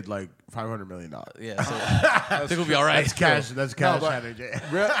 just made like $500 million. it. Yeah, so I think we'll be all right. That's cash. That's cash but- energy.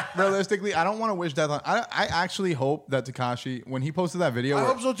 Realistically, I don't want to wish death on. I actually hope that Tekashi, when he posted that video, I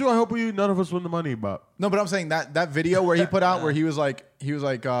where, hope so too. I hope none of us win the money, but no, but I'm saying that video where he put out where he was like,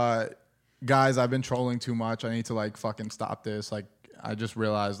 guys, I've been trolling too much. I need to like fucking stop this. Like, I just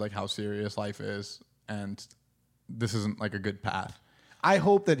realized like how serious life is, and this isn't like a good path. I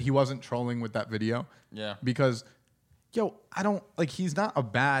hope that he wasn't trolling with that video. Yeah. Because, yo, I don't like. He's not a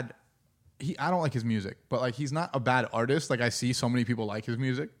bad. I don't like his music, but like he's not a bad artist. Like I see so many people like his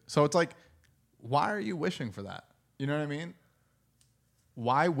music, so it's like, why are you wishing for that? You know what I mean?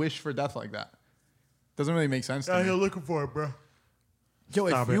 Why wish for death like that? Doesn't really make sense to me. looking for it, bro. Yo,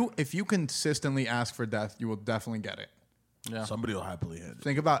 Stop if you consistently ask for death, you will definitely get it. Yeah. Somebody will happily hit it.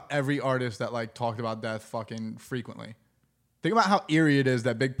 Think about every artist that like talked about death fucking frequently. Think about how eerie it is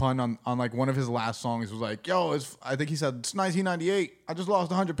that Big Pun on like one of his last songs was like, yo, I think he said, it's 1998. I just lost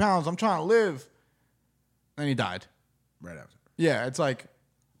 100 pounds. I'm trying to live. And he died. Right after. Yeah, it's like,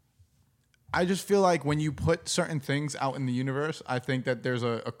 I just feel like when you put certain things out in the universe, I think that there's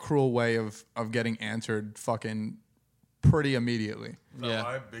a cruel way of getting answered fucking pretty immediately. Yeah.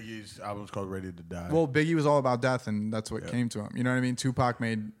 Why Biggie's album's called Ready to Die. Well, Biggie was all about death, and that's what came to him. You know what I mean? Tupac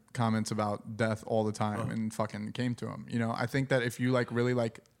made comments about death all the time and fucking came to him. You know, I think that if you like really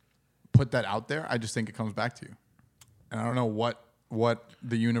like put that out there, I just think it comes back to you. And I don't know what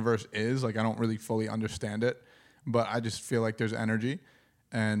the universe is. Like, I don't really fully understand it, but I just feel like there's energy.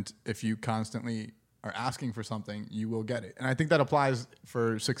 And if you constantly are asking for something, you will get it. And I think that applies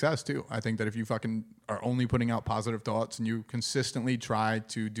for success too. I think that if you fucking are only putting out positive thoughts and you consistently try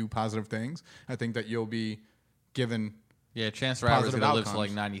to do positive things, I think that you'll be given. Yeah, Chance the Rapper's Positive gonna live to outcomes.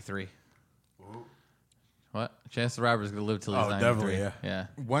 like 93. What? Chance the Rapper's gonna live till he's Oh, 93. definitely, Yeah.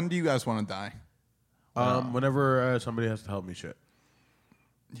 When do you guys want to die? Whenever somebody has to help me shit.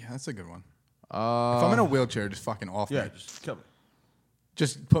 Yeah, that's a good one. If I'm in a wheelchair, just fucking off Yeah, me. just kill me.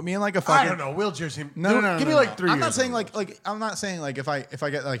 Just put me in like a fucking. I don't know. Wheelchair seem. No. Give me like 3 years. I'm not saying like I'm not saying like if I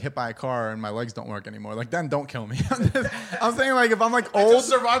get like hit by a car and my legs don't work anymore, like then don't kill me. I'm saying like if I'm like old, Just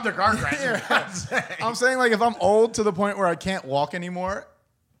survive the car crash. Yeah. I'm saying like if I'm old to the point where I can't walk anymore,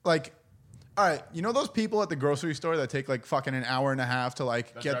 like, all right, you know those people at the grocery store that take like fucking an hour and a half to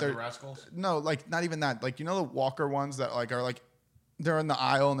like get their rascals. no, like not even that. Like, you know the walker ones that like are like they're in the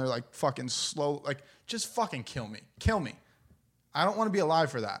aisle and they're like fucking slow. Like, just fucking kill me. Kill me. I don't want to be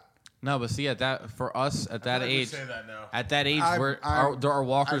alive for that. No, but see, for us at that age, Say that now. at that age, I'm- our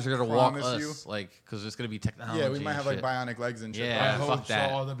walkers I are gonna walk promise us, you. like, because there's gonna be technology. Yeah, we might and have like shit. bionic legs and shit. Yeah. but fuck that.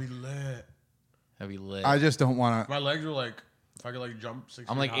 That'd be lit. That'd be lit. I just don't want to. My legs are like, if I could like jump 6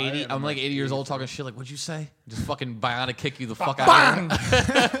 I'm feet like high 80. and I'm like 80 years old 83. talking shit. Like, what'd you say? Just fucking bionic kick you the fuck out of here.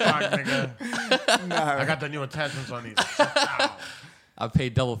 Fuck, nigga. I got the new attachments on these. Ow. I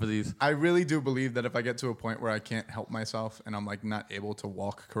paid double for these. I really do believe that if I get to a point where I can't help myself and I'm like not able to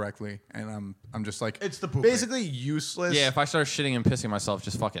walk correctly and I'm just like It's the pooping. basically useless. Yeah, if I start shitting and pissing myself,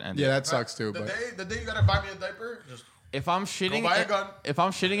 just fucking end Yeah, it. that sucks too. The But day you gotta buy me a diaper, just If I'm shitting, buy a gun. if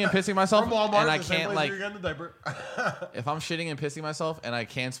I'm shitting and pissing myself, from Walmart, and I the same can't place like, you're getting the diaper. if I'm shitting and pissing myself and I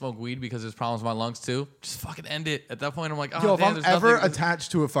can't smoke weed because there's problems with my lungs too, just fucking end it. At that point, I'm like, oh, yo, if damn, I'm there's ever nothing.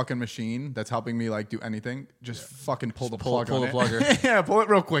 attached to a fucking machine that's helping me like do anything, just fucking pull the pull- plug pull on the it. plugger. Yeah, pull it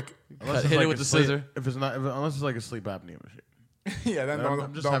real quick. Unless it's hit it like with a the sleep- scissor. If it's not, unless it's like a sleep apnea machine. Yeah, then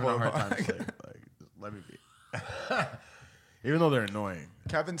I'm just don't having a blow hard it. time sleeping. Like, just let me be. Even though they're annoying.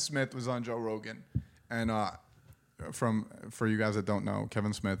 Kevin Smith was on Joe Rogan, and for you guys that don't know,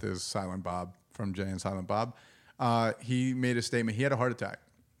 Kevin Smith is Silent Bob from Jay and Silent Bob. He made a statement. He had a heart attack,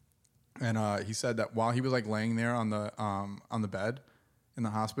 and he said that while he was like laying there on the bed in the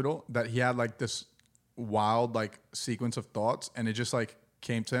hospital, that he had like this wild like sequence of thoughts, and it just like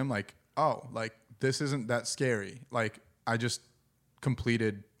came to him like, oh, like this isn't that scary. Like I just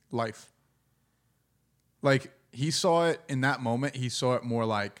completed life. Like he saw it in that moment. He saw it more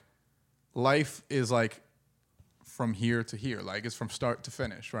like life is like from here to here. Like it's from start to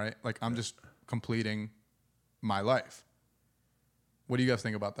finish, right? Like I'm just completing my life. What do you guys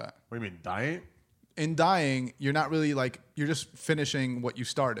think about that? What do you mean, dying? In dying, you're not really like, you're just finishing what you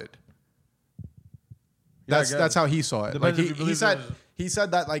started. Yeah, I That's guess. that's how he saw it. Depends Like if you he believe said there's- he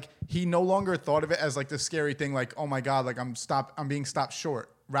said that like he no longer thought of it as like this scary thing, like, oh my God, like I'm being stopped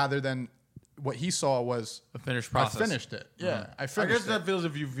short, rather than what he saw was A finished process. I finished it. Yeah, I I finished guess that it. feels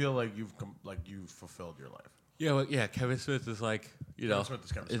if you feel like you've fulfilled your life. Yeah, well, yeah. Kevin Smith is like, you know, Smith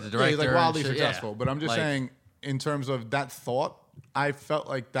is Kevin is Smith. the Yeah, director. he's like and wildly shit, successful. yeah. But I'm just Like, saying, in terms of that thought, I felt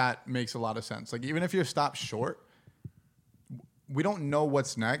like that makes a lot of sense. Like even if you're stopped short, we don't know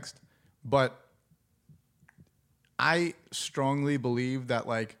what's next, but I strongly believe that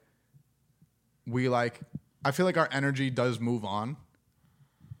like I feel like our energy does move on.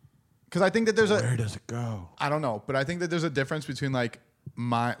 Because I think that there's Where does it go? I don't know, but I think that there's a difference between like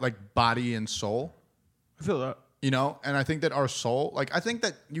my like body and soul. I feel that. You know, and I think that our soul, like, I think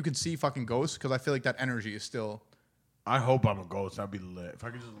that you can see fucking ghosts because I feel like that energy is still. I hope I'm a ghost. That'd be lit. If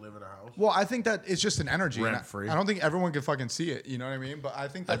I could just live in a house. Well, I think that it's just an energy. and Rent-free. I don't think everyone can fucking see it. You know what I mean? But I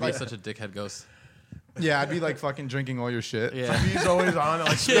think that I'd be like, such a dickhead ghost. Yeah, I'd be like fucking drinking all your shit. Yeah. TV's always on,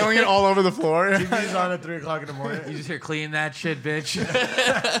 like Spilling it all over the floor. TV's on at 3 o'clock in the morning. You just hear clean that shit, bitch.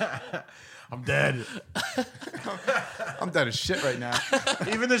 I'm dead. I'm dead as shit right now.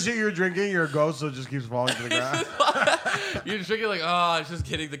 Even the shit you're drinking, you're a ghost, so it just keeps falling to the ground. You're just drinking like, oh, it's just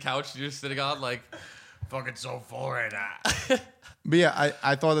hitting the couch you're just sitting on, like, Fucking so full right now. But yeah,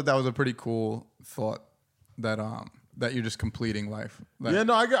 I thought that was a pretty cool thought that that you're just completing life. Like, Yeah,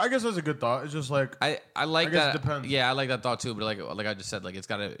 no, I guess that's a good thought. It's just like I like I guess that. it depends. Yeah, I like that thought too. But like I just said, like it's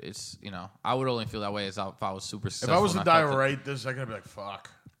I would only feel that way if I was super successful. if I was to and die fucked it. right this second, I'd be like, fuck.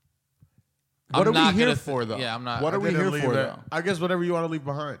 what I'm are not we here gonna for though? Yeah, I'm not. What I are we didn't here leave for it. though? I guess whatever you want to leave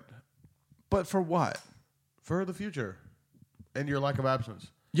behind But for what? for the future and your lack of absence.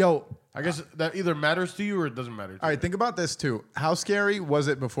 Yo, I guess that either matters to you or it doesn't matter to all you. right, think about this too. How scary was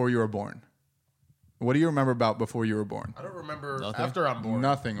it before you were born? What do you remember about before you were born? I don't remember Nothing? after I'm born.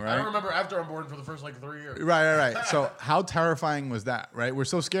 Nothing, I right? don't remember after I'm born for the first like 3 years. Right. So how terrifying was that, right? We're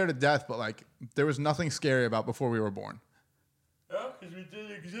so scared of death, but like there was nothing scary about before we were born. Yeah, because we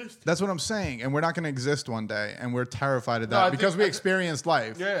didn't exist. That's what I'm saying. And we're not going to exist one day, and we're terrified of No, that I because think- we I thi- experienced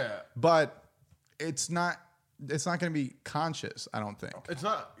life. Yeah. But it's not going to be conscious, I don't think. It's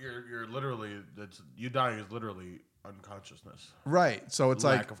not. You're literally. You dying is literally unconsciousness. Right. So it's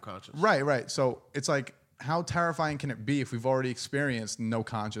Lack like of consciousness. Right. So it's like how terrifying can it be if we've already experienced no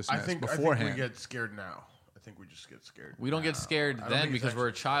consciousness I think beforehand? we get scared now. I think we just get scared. We don't get now. scared I don't then think it's because we're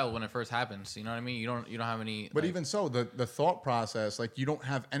a child when it first happens. You know what I mean? You don't have any. But like, even so, the thought process, like you don't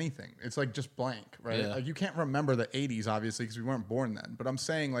have anything. It's like just blank, right? Yeah. Like you can't remember the 80s, obviously, because we weren't born then. But I'm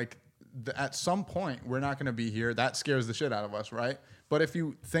saying, like, at some point, we're not going to be here. That scares the shit out of us, right? But if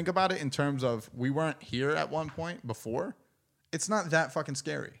you think about it in terms of we weren't here at one point before, it's not that fucking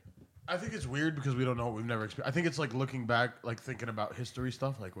scary. I think it's weird because we don't know what we've never experienced. I think it's like looking back, like thinking about history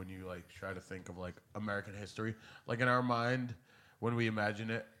stuff, like when you like try to think of like American history, like in our mind, when we imagine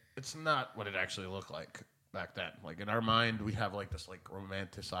it, it's not what it actually looked like back then. Like in our mind, we have like this like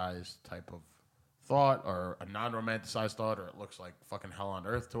romanticized type of thought or a non-romanticized thought, or it looks like fucking hell on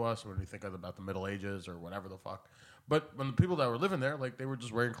earth to us when we think about the Middle Ages or whatever the fuck. But when the people that were living there, like they were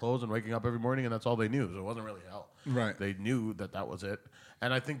just wearing clothes and waking up every morning, and that's all they knew. So it wasn't really hell. Right. They knew that that was it.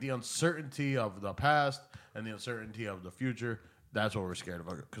 And I think the uncertainty of the past and the uncertainty of the future, that's what we're scared of,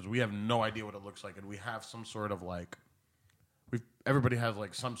 because we have no idea what it looks like, and we have some sort of like, everybody has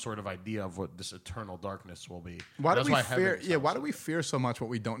like some sort of idea of what this eternal darkness will be. Why do That's we why heaven fear? Yeah, sounds why so do we fear so much what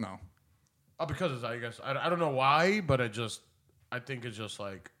we don't know? because it's, I guess I don't know why, but I think it's just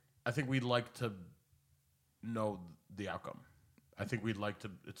like I think we'd like to know the outcome. I think we'd like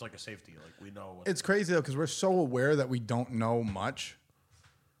to. It's like a safety. Like we know. What It's crazy though because we're so aware that we don't know much.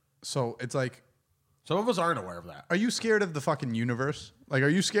 So it's like, some of us aren't aware of that. are you scared of the fucking universe? Like, are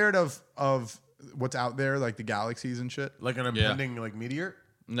you scared of what's out there, like the galaxies and shit? Like an impending like meteor.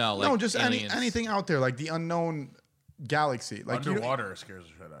 no, like No, just aliens. anything out there, like the unknown galaxy. Like you don't- Underwater scares the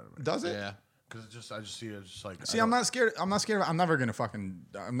shit out of me. does it? Yeah. Because I just see it as just like. See, I'm not scared. I'm not scared. I'm never gonna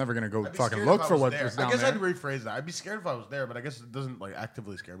go I'd be fucking scared look if I for was what there. was down I guess there. I'd rephrase that. I'd be scared if I was there, but I guess it doesn't like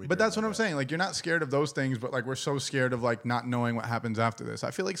actively scare me. But that's what I'm like saying. Like, you're not scared of those things, but like we're so scared of like not knowing what happens after this.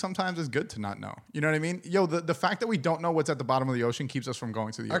 I feel like sometimes it's good to not know. You know what I mean? Yo, the fact that we don't know what's at the bottom of the ocean keeps us from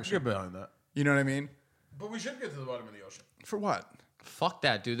going to the I can ocean. get behind that. You know what I mean? But we should get to the bottom of the ocean. For what? Fuck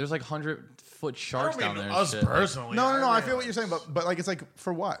that, dude. There's like 100-foot sharks down there. and us shit. personally. No. I realize. feel what you're saying, but like it's like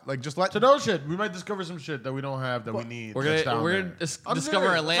for what? Like just let. To know shit, we might discover some shit that we don't have that we need. We're that's gonna down we're there. gonna I'm discover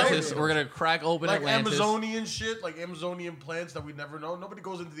serious. Atlantis. Like- We're gonna crack open like Atlantis. Amazonian shit, like Amazonian plants that we never know. Nobody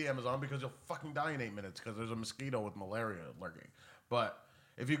goes into the Amazon because you'll fucking die in 8 minutes because there's a mosquito with malaria lurking. But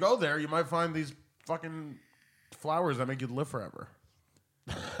if you go there, you might find these fucking flowers that make you live forever.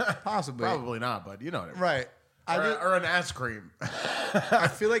 Possibly. Probably not, but you know what I mean. Right. Or an ass cream. I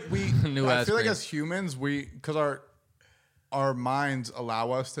feel like we. New I ass feel like cream. as humans, because our minds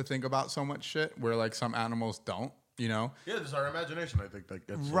allow us to think about so much shit, where like some animals don't. You know. Yeah, it's our imagination, I think, that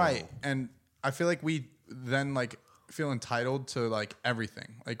gets Right. And I feel like we then like feel entitled to like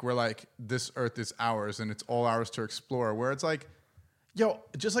everything. Like we're like, this earth is ours and it's all ours to explore. Where it's like, yo,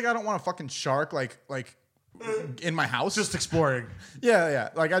 just like I don't want a fucking shark like in my house. just exploring. yeah.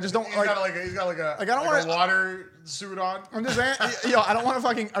 Like I just don't He's like. got a I don't like a wanna- water suit on. I'm just saying, yo, I don't want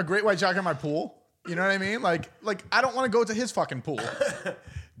a great white shark in my pool. You know what I mean? Like I don't want to go to his fucking pool.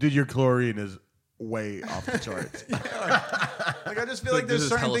 Dude, your chlorine is way off the charts. Like I just feel Like, like this there's is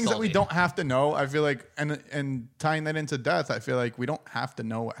certain hella things that we salty. don't have to know. I feel like and tying that into death, I feel like we don't have to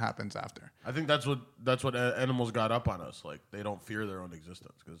know what happens after. I think that's what animals got up on us. Like they don't fear their own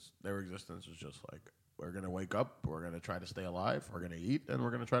existence because their existence is just like We're gonna wake up. We're gonna try to stay alive. We're gonna eat, and we're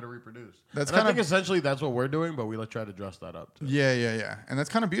gonna try to reproduce. That's and I kind think of- essentially that's what we're doing, but we try to dress that up too. Yeah. And that's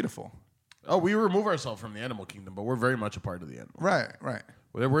kind of beautiful. Oh, we remove ourselves from the animal kingdom, but we're very much a part of the animal. Right.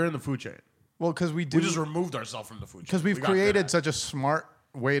 We're in the food chain. Well, because we We just removed ourselves from the food chain. because we've We got good created at it. such a smart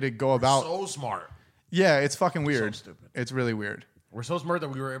way to go about. So smart. Yeah, it's fucking weird. stupid. It's really weird. We're so smart that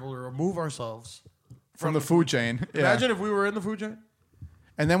we were able to remove ourselves From the food chain. Yeah. Imagine if we were in the food chain.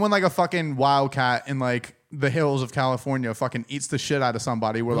 And then when like a fucking wildcat in like the hills of California fucking eats the shit out of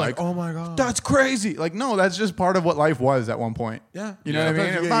somebody, we're like, oh my God. that's crazy. Like, no, that's just part of what life was at one point. Yeah. You know what I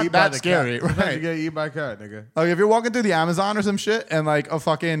mean? Sometimes you It's get not eaten by that the scary, cat. Sometimes right? you get eaten by a cat, nigga. Like if you're walking through the Amazon or some shit and like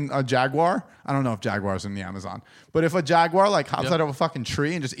a jaguar, I don't know if jaguars in the Amazon, but if a jaguar like hops out of a fucking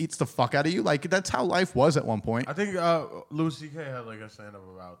tree and just eats the fuck out of you, like that's how life was at one point. I think Louis C.K. had like a stand-up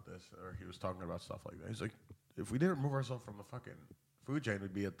about this, or he was talking about stuff like that. He's like, if we didn't remove ourselves from the fucking food chain,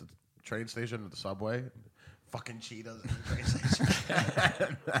 we'd be at the train station, at the subway, fucking cheetahs in the train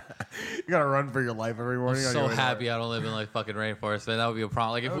station. You gotta run for your life every I'm morning. on so your way to happy work. I don't live in like fucking rainforest, man. That would be a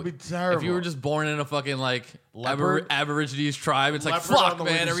problem. Like That if would be If you terrible. were just born in a fucking like Leopard? Aborigines tribe, it's like Leopard on fuck, the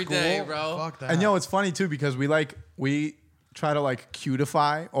way man, to every day, school? bro. Fuck that. And it's funny too because we try to like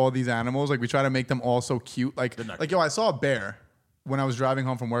cutify all these animals. Like we try to make them all so cute. Like I saw a bear when I was driving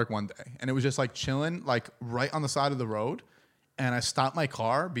home from work one day, and it was just like chilling like right on the side of the road. And I stopped my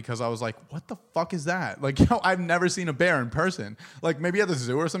car because I was like, what the fuck is that? Like, I've never seen a bear in person. Like maybe at the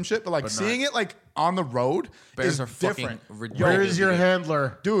zoo or some shit, but seeing it like on the road Bears is are fucking different. ridiculous. Where's your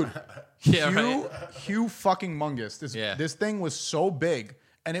handler? Dude, Yeah, Hugh fucking mungus. This thing was so big,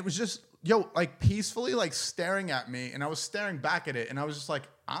 and it was just like peacefully like staring at me, and I was staring back at it, and I was just like,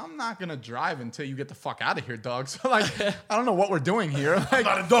 I'm not gonna drive until you get the fuck out of here, dog. So like, I don't know what we're doing here. Like,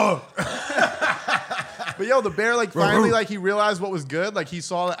 Not a dog. but the bear like finally like he realized what was good. Like he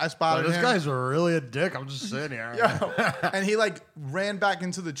saw that I spotted This him. guy's really a dick. I'm just sitting here. And he like ran back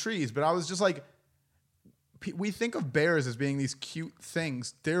into the trees. But I was just like, we think of bears as being these cute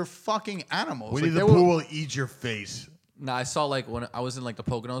things. They're fucking animals. Winnie Like, the they Pooh were- will eat your face. No, I saw like when I was in like the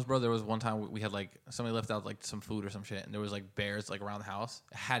Poconos, bro. There was one time we had like somebody left out like some food or some shit, and there was like bears like around the house.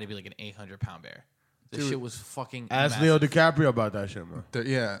 It had to be like an 800-pound bear. This shit was fucking. Ask massive. Leo DiCaprio about that shit, bro.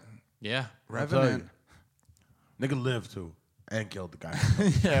 yeah. Yeah, Revenant. Nigga lived too and killed the guy.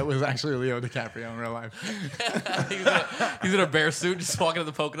 Yeah, it was actually Leo DiCaprio in real life. he's in a bear suit, just walking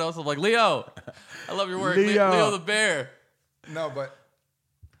to the Poconos. I'm like, Leo, I love your work, Leo. Leo the bear. No, but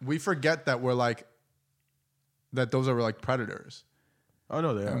we forget that we're like that. Those are like predators, Oh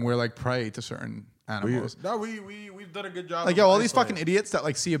no, they and are. we're like prey to certain animals. We've done a good job. Like of all these fucking isolating. idiots that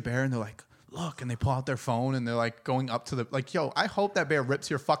like see a bear and they're like, look, and they pull out their phone and they're like going up to the like, I hope that bear rips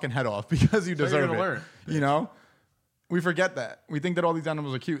your fucking head off because you So you're deserve gonna it. learn, You know, we forget that. We think that all these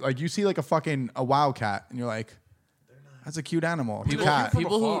animals are cute. Like you see like a wildcat and you're like, that's a cute animal. It's a cat.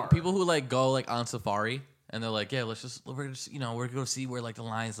 afar. People who like go like on safari and they're like, yeah, we're gonna go see where like the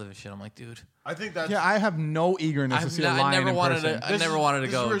lions live and shit. I'm like, dude, I think that's. Yeah, I have no eagerness to see a lion I never in wanted person. to. I never wanted to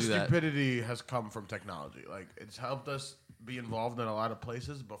this go is where do that. stupidity has come from technology. Like it's helped us be involved in a lot of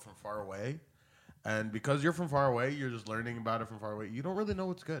places, but from far away. And because you're from far away, you're just learning about it from far away. You don't really know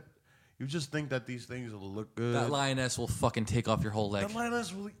what's good. You just think that these things will look good. That lioness will fucking take off your whole leg. The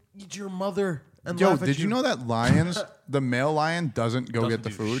lioness will eat your mother. And Yo, laugh at did you know that lions, the male lion doesn't go Doesn't get the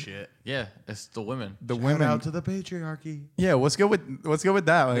do food? Shit. Yeah, it's the women. The Shout women. out to the patriarchy. Yeah, what's good with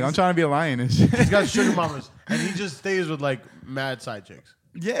that? Like, I'm trying to be a lion and shit. He's got sugar mamas, and he just stays with like mad side chicks.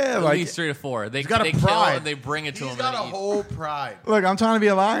 Yeah, At like, least 3 to 4. They got a they kill pride. and they bring it to He's him. got and a they eat. whole pride. look, I'm trying to be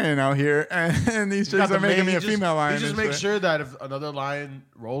a lion out here, and these chicks Got are the making mane. me a He just- female lion. He just and makes shit. sure that if another lion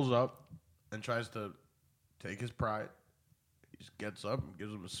rolls up and tries to take his pride, he just gets up and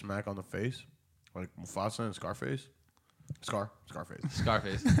gives him a smack on the face, like Mufasa and Scarface. Scarface.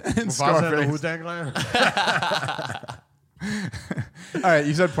 Scarface. And Mufasa and the Scarface. Wu-Tang Clan. All right,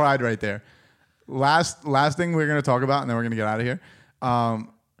 you said pride right there. Last thing we're gonna talk about, and then we're gonna get out of here.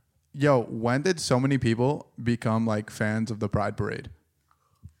 Yo, when did so many people become like fans of the Pride Parade?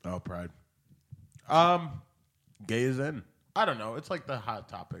 Oh, pride. Gay is in. I don't know. It's like the hot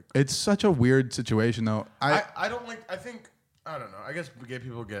topic. It's such a weird situation, though. I don't like. I think I don't know. I guess gay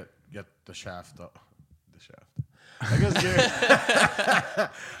people get the shaft. The shaft. I guess gay.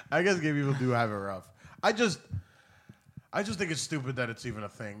 I guess gay people do have it rough. I just think it's stupid that it's even a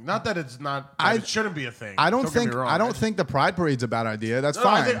thing. Not that it's not. It shouldn't be a thing. I don't get me think wrong. I don't think the Pride Parade's a bad idea. That's No,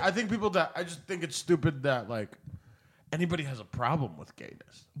 fine. I think people that I just think it's stupid that like anybody has a problem with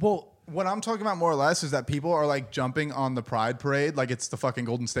gayness. Well, what I'm talking about more or less is that people are like jumping on the Pride Parade like it's the fucking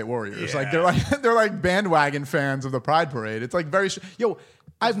Golden State Warriors. Yeah. Like they're like bandwagon fans of the Pride Parade. It's like very yo.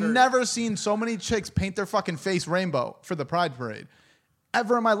 I've never seen so many chicks paint their fucking face rainbow for the Pride Parade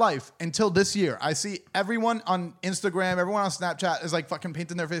ever in my life until this year. I see everyone on Instagram, everyone on Snapchat is like fucking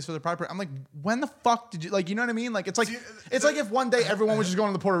painting their face for the Pride Parade. I'm like, when the fuck did you, like, you know what I mean? Like, it's like if one day everyone was just going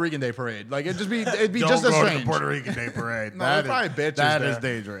to the Puerto Rican Day Parade. Like, it'd be just as strange. Don't go to the Puerto Rican Day Parade. No, there's probably bitches That there. is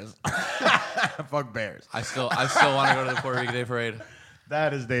dangerous. Fuck bears. I still want to go to the Puerto Rican Day Parade.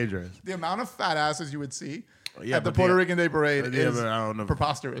 That is dangerous. The amount of fat asses you would see Yeah, at the but Puerto Rican Day Parade yeah, is but I don't know.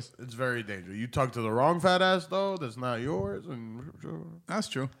 preposterous. It's very dangerous. You talk to the wrong fat ass though, that's not yours, and That's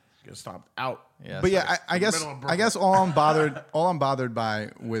true. get stomped out. Yeah, But yeah, I guess middle of I guess all I'm bothered by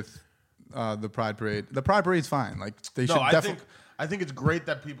with the Pride Parade. The Pride Parade's fine. Like they should definitely. I think it's great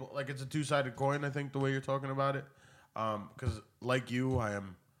that people like it's a two-sided coin. I think the way you're talking about it, because like you, I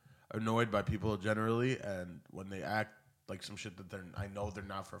am annoyed by people generally, and when they act like some shit that I know they're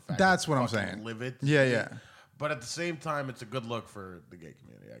not for a fact. That's what I'm fucking saying. Live it. Yeah, yeah. But at the same time, it's a good look for the gay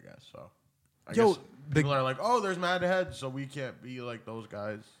community, I guess. So, I Yo, guess people are like, "Oh, there's mad heads, so we can't be like those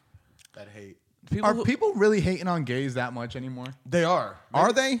guys that hate." Are people really hating on gays that much anymore? They are.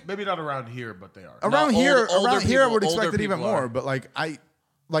 Are they? Maybe not around here, but they are. Around No, here, older around here, I people- would expect it older even people more. are. But like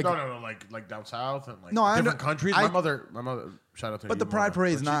No, like down south and like No, I different under- countries. I- my mother, shout out to But you, the Pride Mama,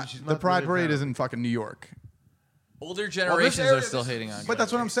 Parade's but not. she's The Pride really a Parade fan of is in fucking New York. Older generations area- are still hating on. But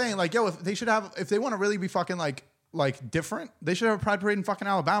that's what I'm saying. Like, yo, if they want to really be fucking like different, they should have a Pride Parade in fucking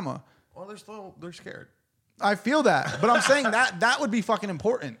Alabama. Well, they're scared. I feel that, but I'm saying that would be fucking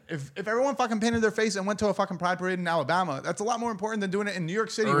important. If everyone fucking painted their face and went to a fucking Pride Parade in Alabama, that's a lot more important than doing it in New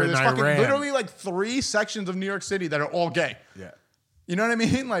York City, Or where in there's fucking Iran. literally like 3 sections of New York City that are all gay. Yeah. You know what I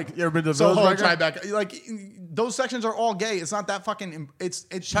mean? Like, You ever been to Soho, Village Record? Tribeca? Like, those sections are all gay. It's not that fucking. It's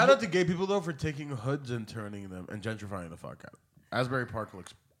Shout out to gay people though for taking hoods and turning them and gentrifying the fuck out. Asbury Park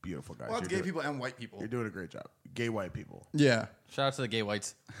looks beautiful, guys. Well, it's You're gay doing- people and white people. You're doing a great job. Gay white people. Yeah. Shout out to the gay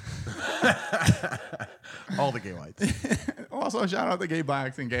whites. All the gay whites. Also, shout out to gay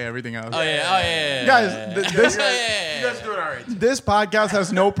blacks and gay everything else. Oh yeah. Guys, this You guys doing all right. this podcast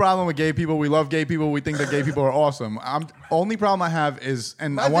has no problem with gay people. We love gay people. We think that gay people are awesome. Only problem I have is,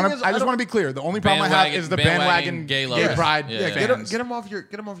 and My I want thing is, to. I I just don't- want to be clear. The only problem I have is the bandwagon gay gay lovers. pride Yeah. fans. Get them off your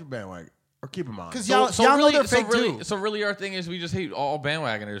bandwagon or keep them on. Because y'all know they're fake too. So really, our thing is we just hate all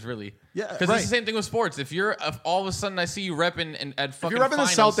bandwagoners, really. Yeah, because right. it's the same thing with sports. If all of a sudden I see you repping and at If fucking you're repping the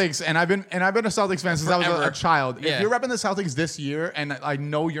finals, Celtics, and I've been a Celtics fan since I was Forever. a child. Yeah. If you're repping the Celtics this year, and I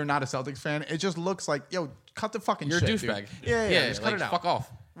know you're not a Celtics fan, it just looks like, yo, cut the fucking you're a shit, douchebag. dude. Yeah, just cut like, it out. Fuck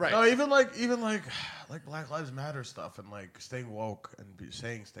off. Right. No, even like Black Lives Matter stuff and like staying woke and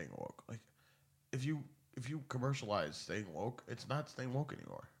saying staying woke. Like if you commercialize staying woke, it's not staying woke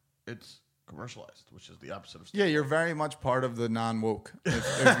anymore. It's commercialized, which is the opposite of staying Yeah, you're very much part of the non-woke.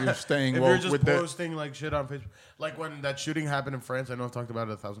 If you're staying if woke you're just with posting like shit on Facebook, like when that shooting happened in France, I know I've talked about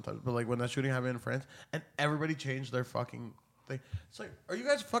it 1,000 times, but like when that shooting happened in France and everybody changed their fucking thing, it's like, are you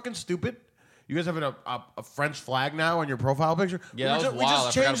guys fucking stupid? You guys have a French flag now on your profile picture? Yeah, that was we wild. I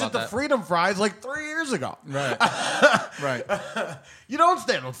just forgot changed it about to that. freedom fries like 3 years ago. Right. Right. You don't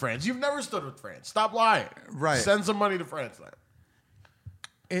stand with France. You've never stood with France. Stop lying. Right. Send some money to France then.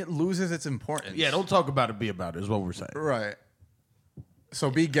 It loses its importance. Yeah, don't talk about it, be about it is what we're saying. Right. So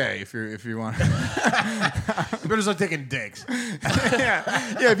be gay if you want. You better start taking dicks.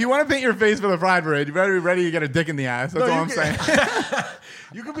 yeah. If you want to paint your face for the Pride Parade, you better be ready to get a dick in the ass. That's No, all you I'm can- saying.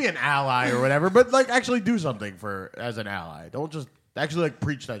 You can be an ally or whatever, but like actually do something as an ally. Don't just actually like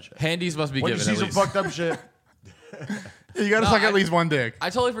preach that shit. Handies must be When you given. see some fucked up shit, You got to No, suck I- at least one dick. I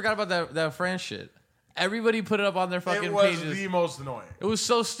totally forgot about that France shit. Everybody put it up on their fucking it was pages. the most annoying. It was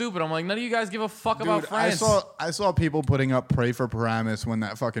so stupid. I'm like, none of you guys give a fuck about Dude, France. I saw people putting up "Pray for Paramus" when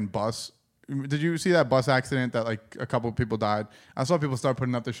that fucking bus. Did you see that bus accident that like a couple of people died? I saw people start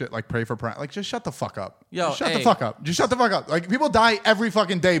putting up the shit like "Pray for Paramus." Like, just shut the fuck up. Yo, Just shut the hey. fuck up. Just shut the fuck up. Like, people die every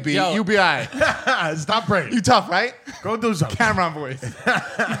fucking day. B, Yo. you be alright. Stop praying. You tough, right? Go do something. Cameron voice.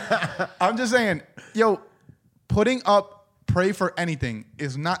 I'm just saying, yo, putting up "Pray for anything"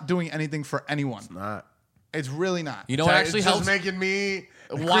 is not doing anything for anyone. Not. It's really not. You know what actually it's helps? just making me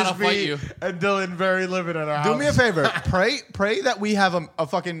Wanna crispy fight you. and Dylan very living in our Do house. me a favor. Pray that we have a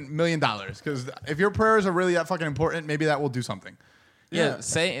fucking $1 million. Because if your prayers are really that fucking important, maybe that will do something. Yeah,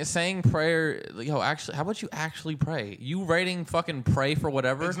 saying prayer. Yo, actually, how about you actually pray? You writing fucking pray for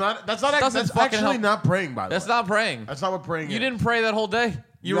whatever. It's not. That's Doesn't fucking actually help. not praying. By the That's way, not praying. That's not what praying is. You didn't pray that whole day.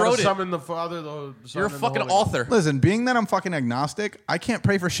 You gotta wrote it. Summon the Father. The Son, You're a and the fucking Holy Ghost. author. Listen, being that I'm fucking agnostic, I can't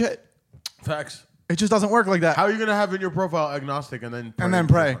pray for shit. Facts. It just doesn't work like that. How are you gonna have in your profile agnostic and then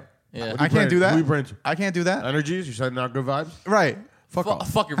pray? Yeah. What I can't do that. Who you praying to? I can't do that. Energies. You sending out good vibes. Right. Fuck off.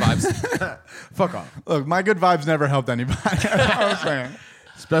 Fuck your vibes. Fuck off. Look, my good vibes never helped anybody. That's what I'm saying.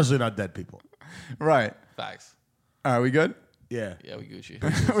 Especially not dead people. Right. Facts. All right, we good? Yeah. Yeah, we Gucci.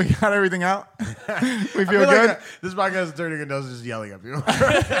 We got everything out? We I feel feel good? like this podcast is turning into us just yelling at you.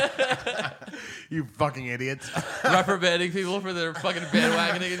 You fucking idiots. Reprimanding people for their fucking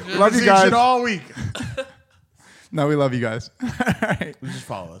bandwagoning and shit. Love you Seen guys. shit all week. No, we love you guys. All right. Just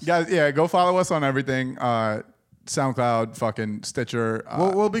follow us. Guys, yeah, go follow us on everything. SoundCloud, fucking Stitcher.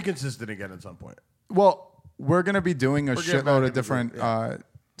 We'll be consistent again at some point. Well, we're going to be doing a getting back shitload into of different it,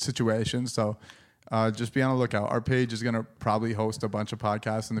 situations. So just be on the lookout. Our page is going to probably host a bunch of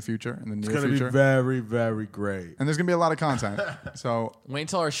podcasts in the future, in the It's near going to future. be very, very great. And there's going to be a lot of content. So, Wait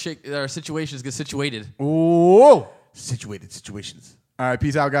until our situations get situated. whoa. Situated situations. All right,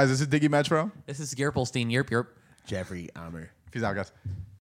 peace out, guys. This is Diggy Metro. This is Gerpelstein. Yerp, yerp. Jeffrey Ammer. Peace out, guys.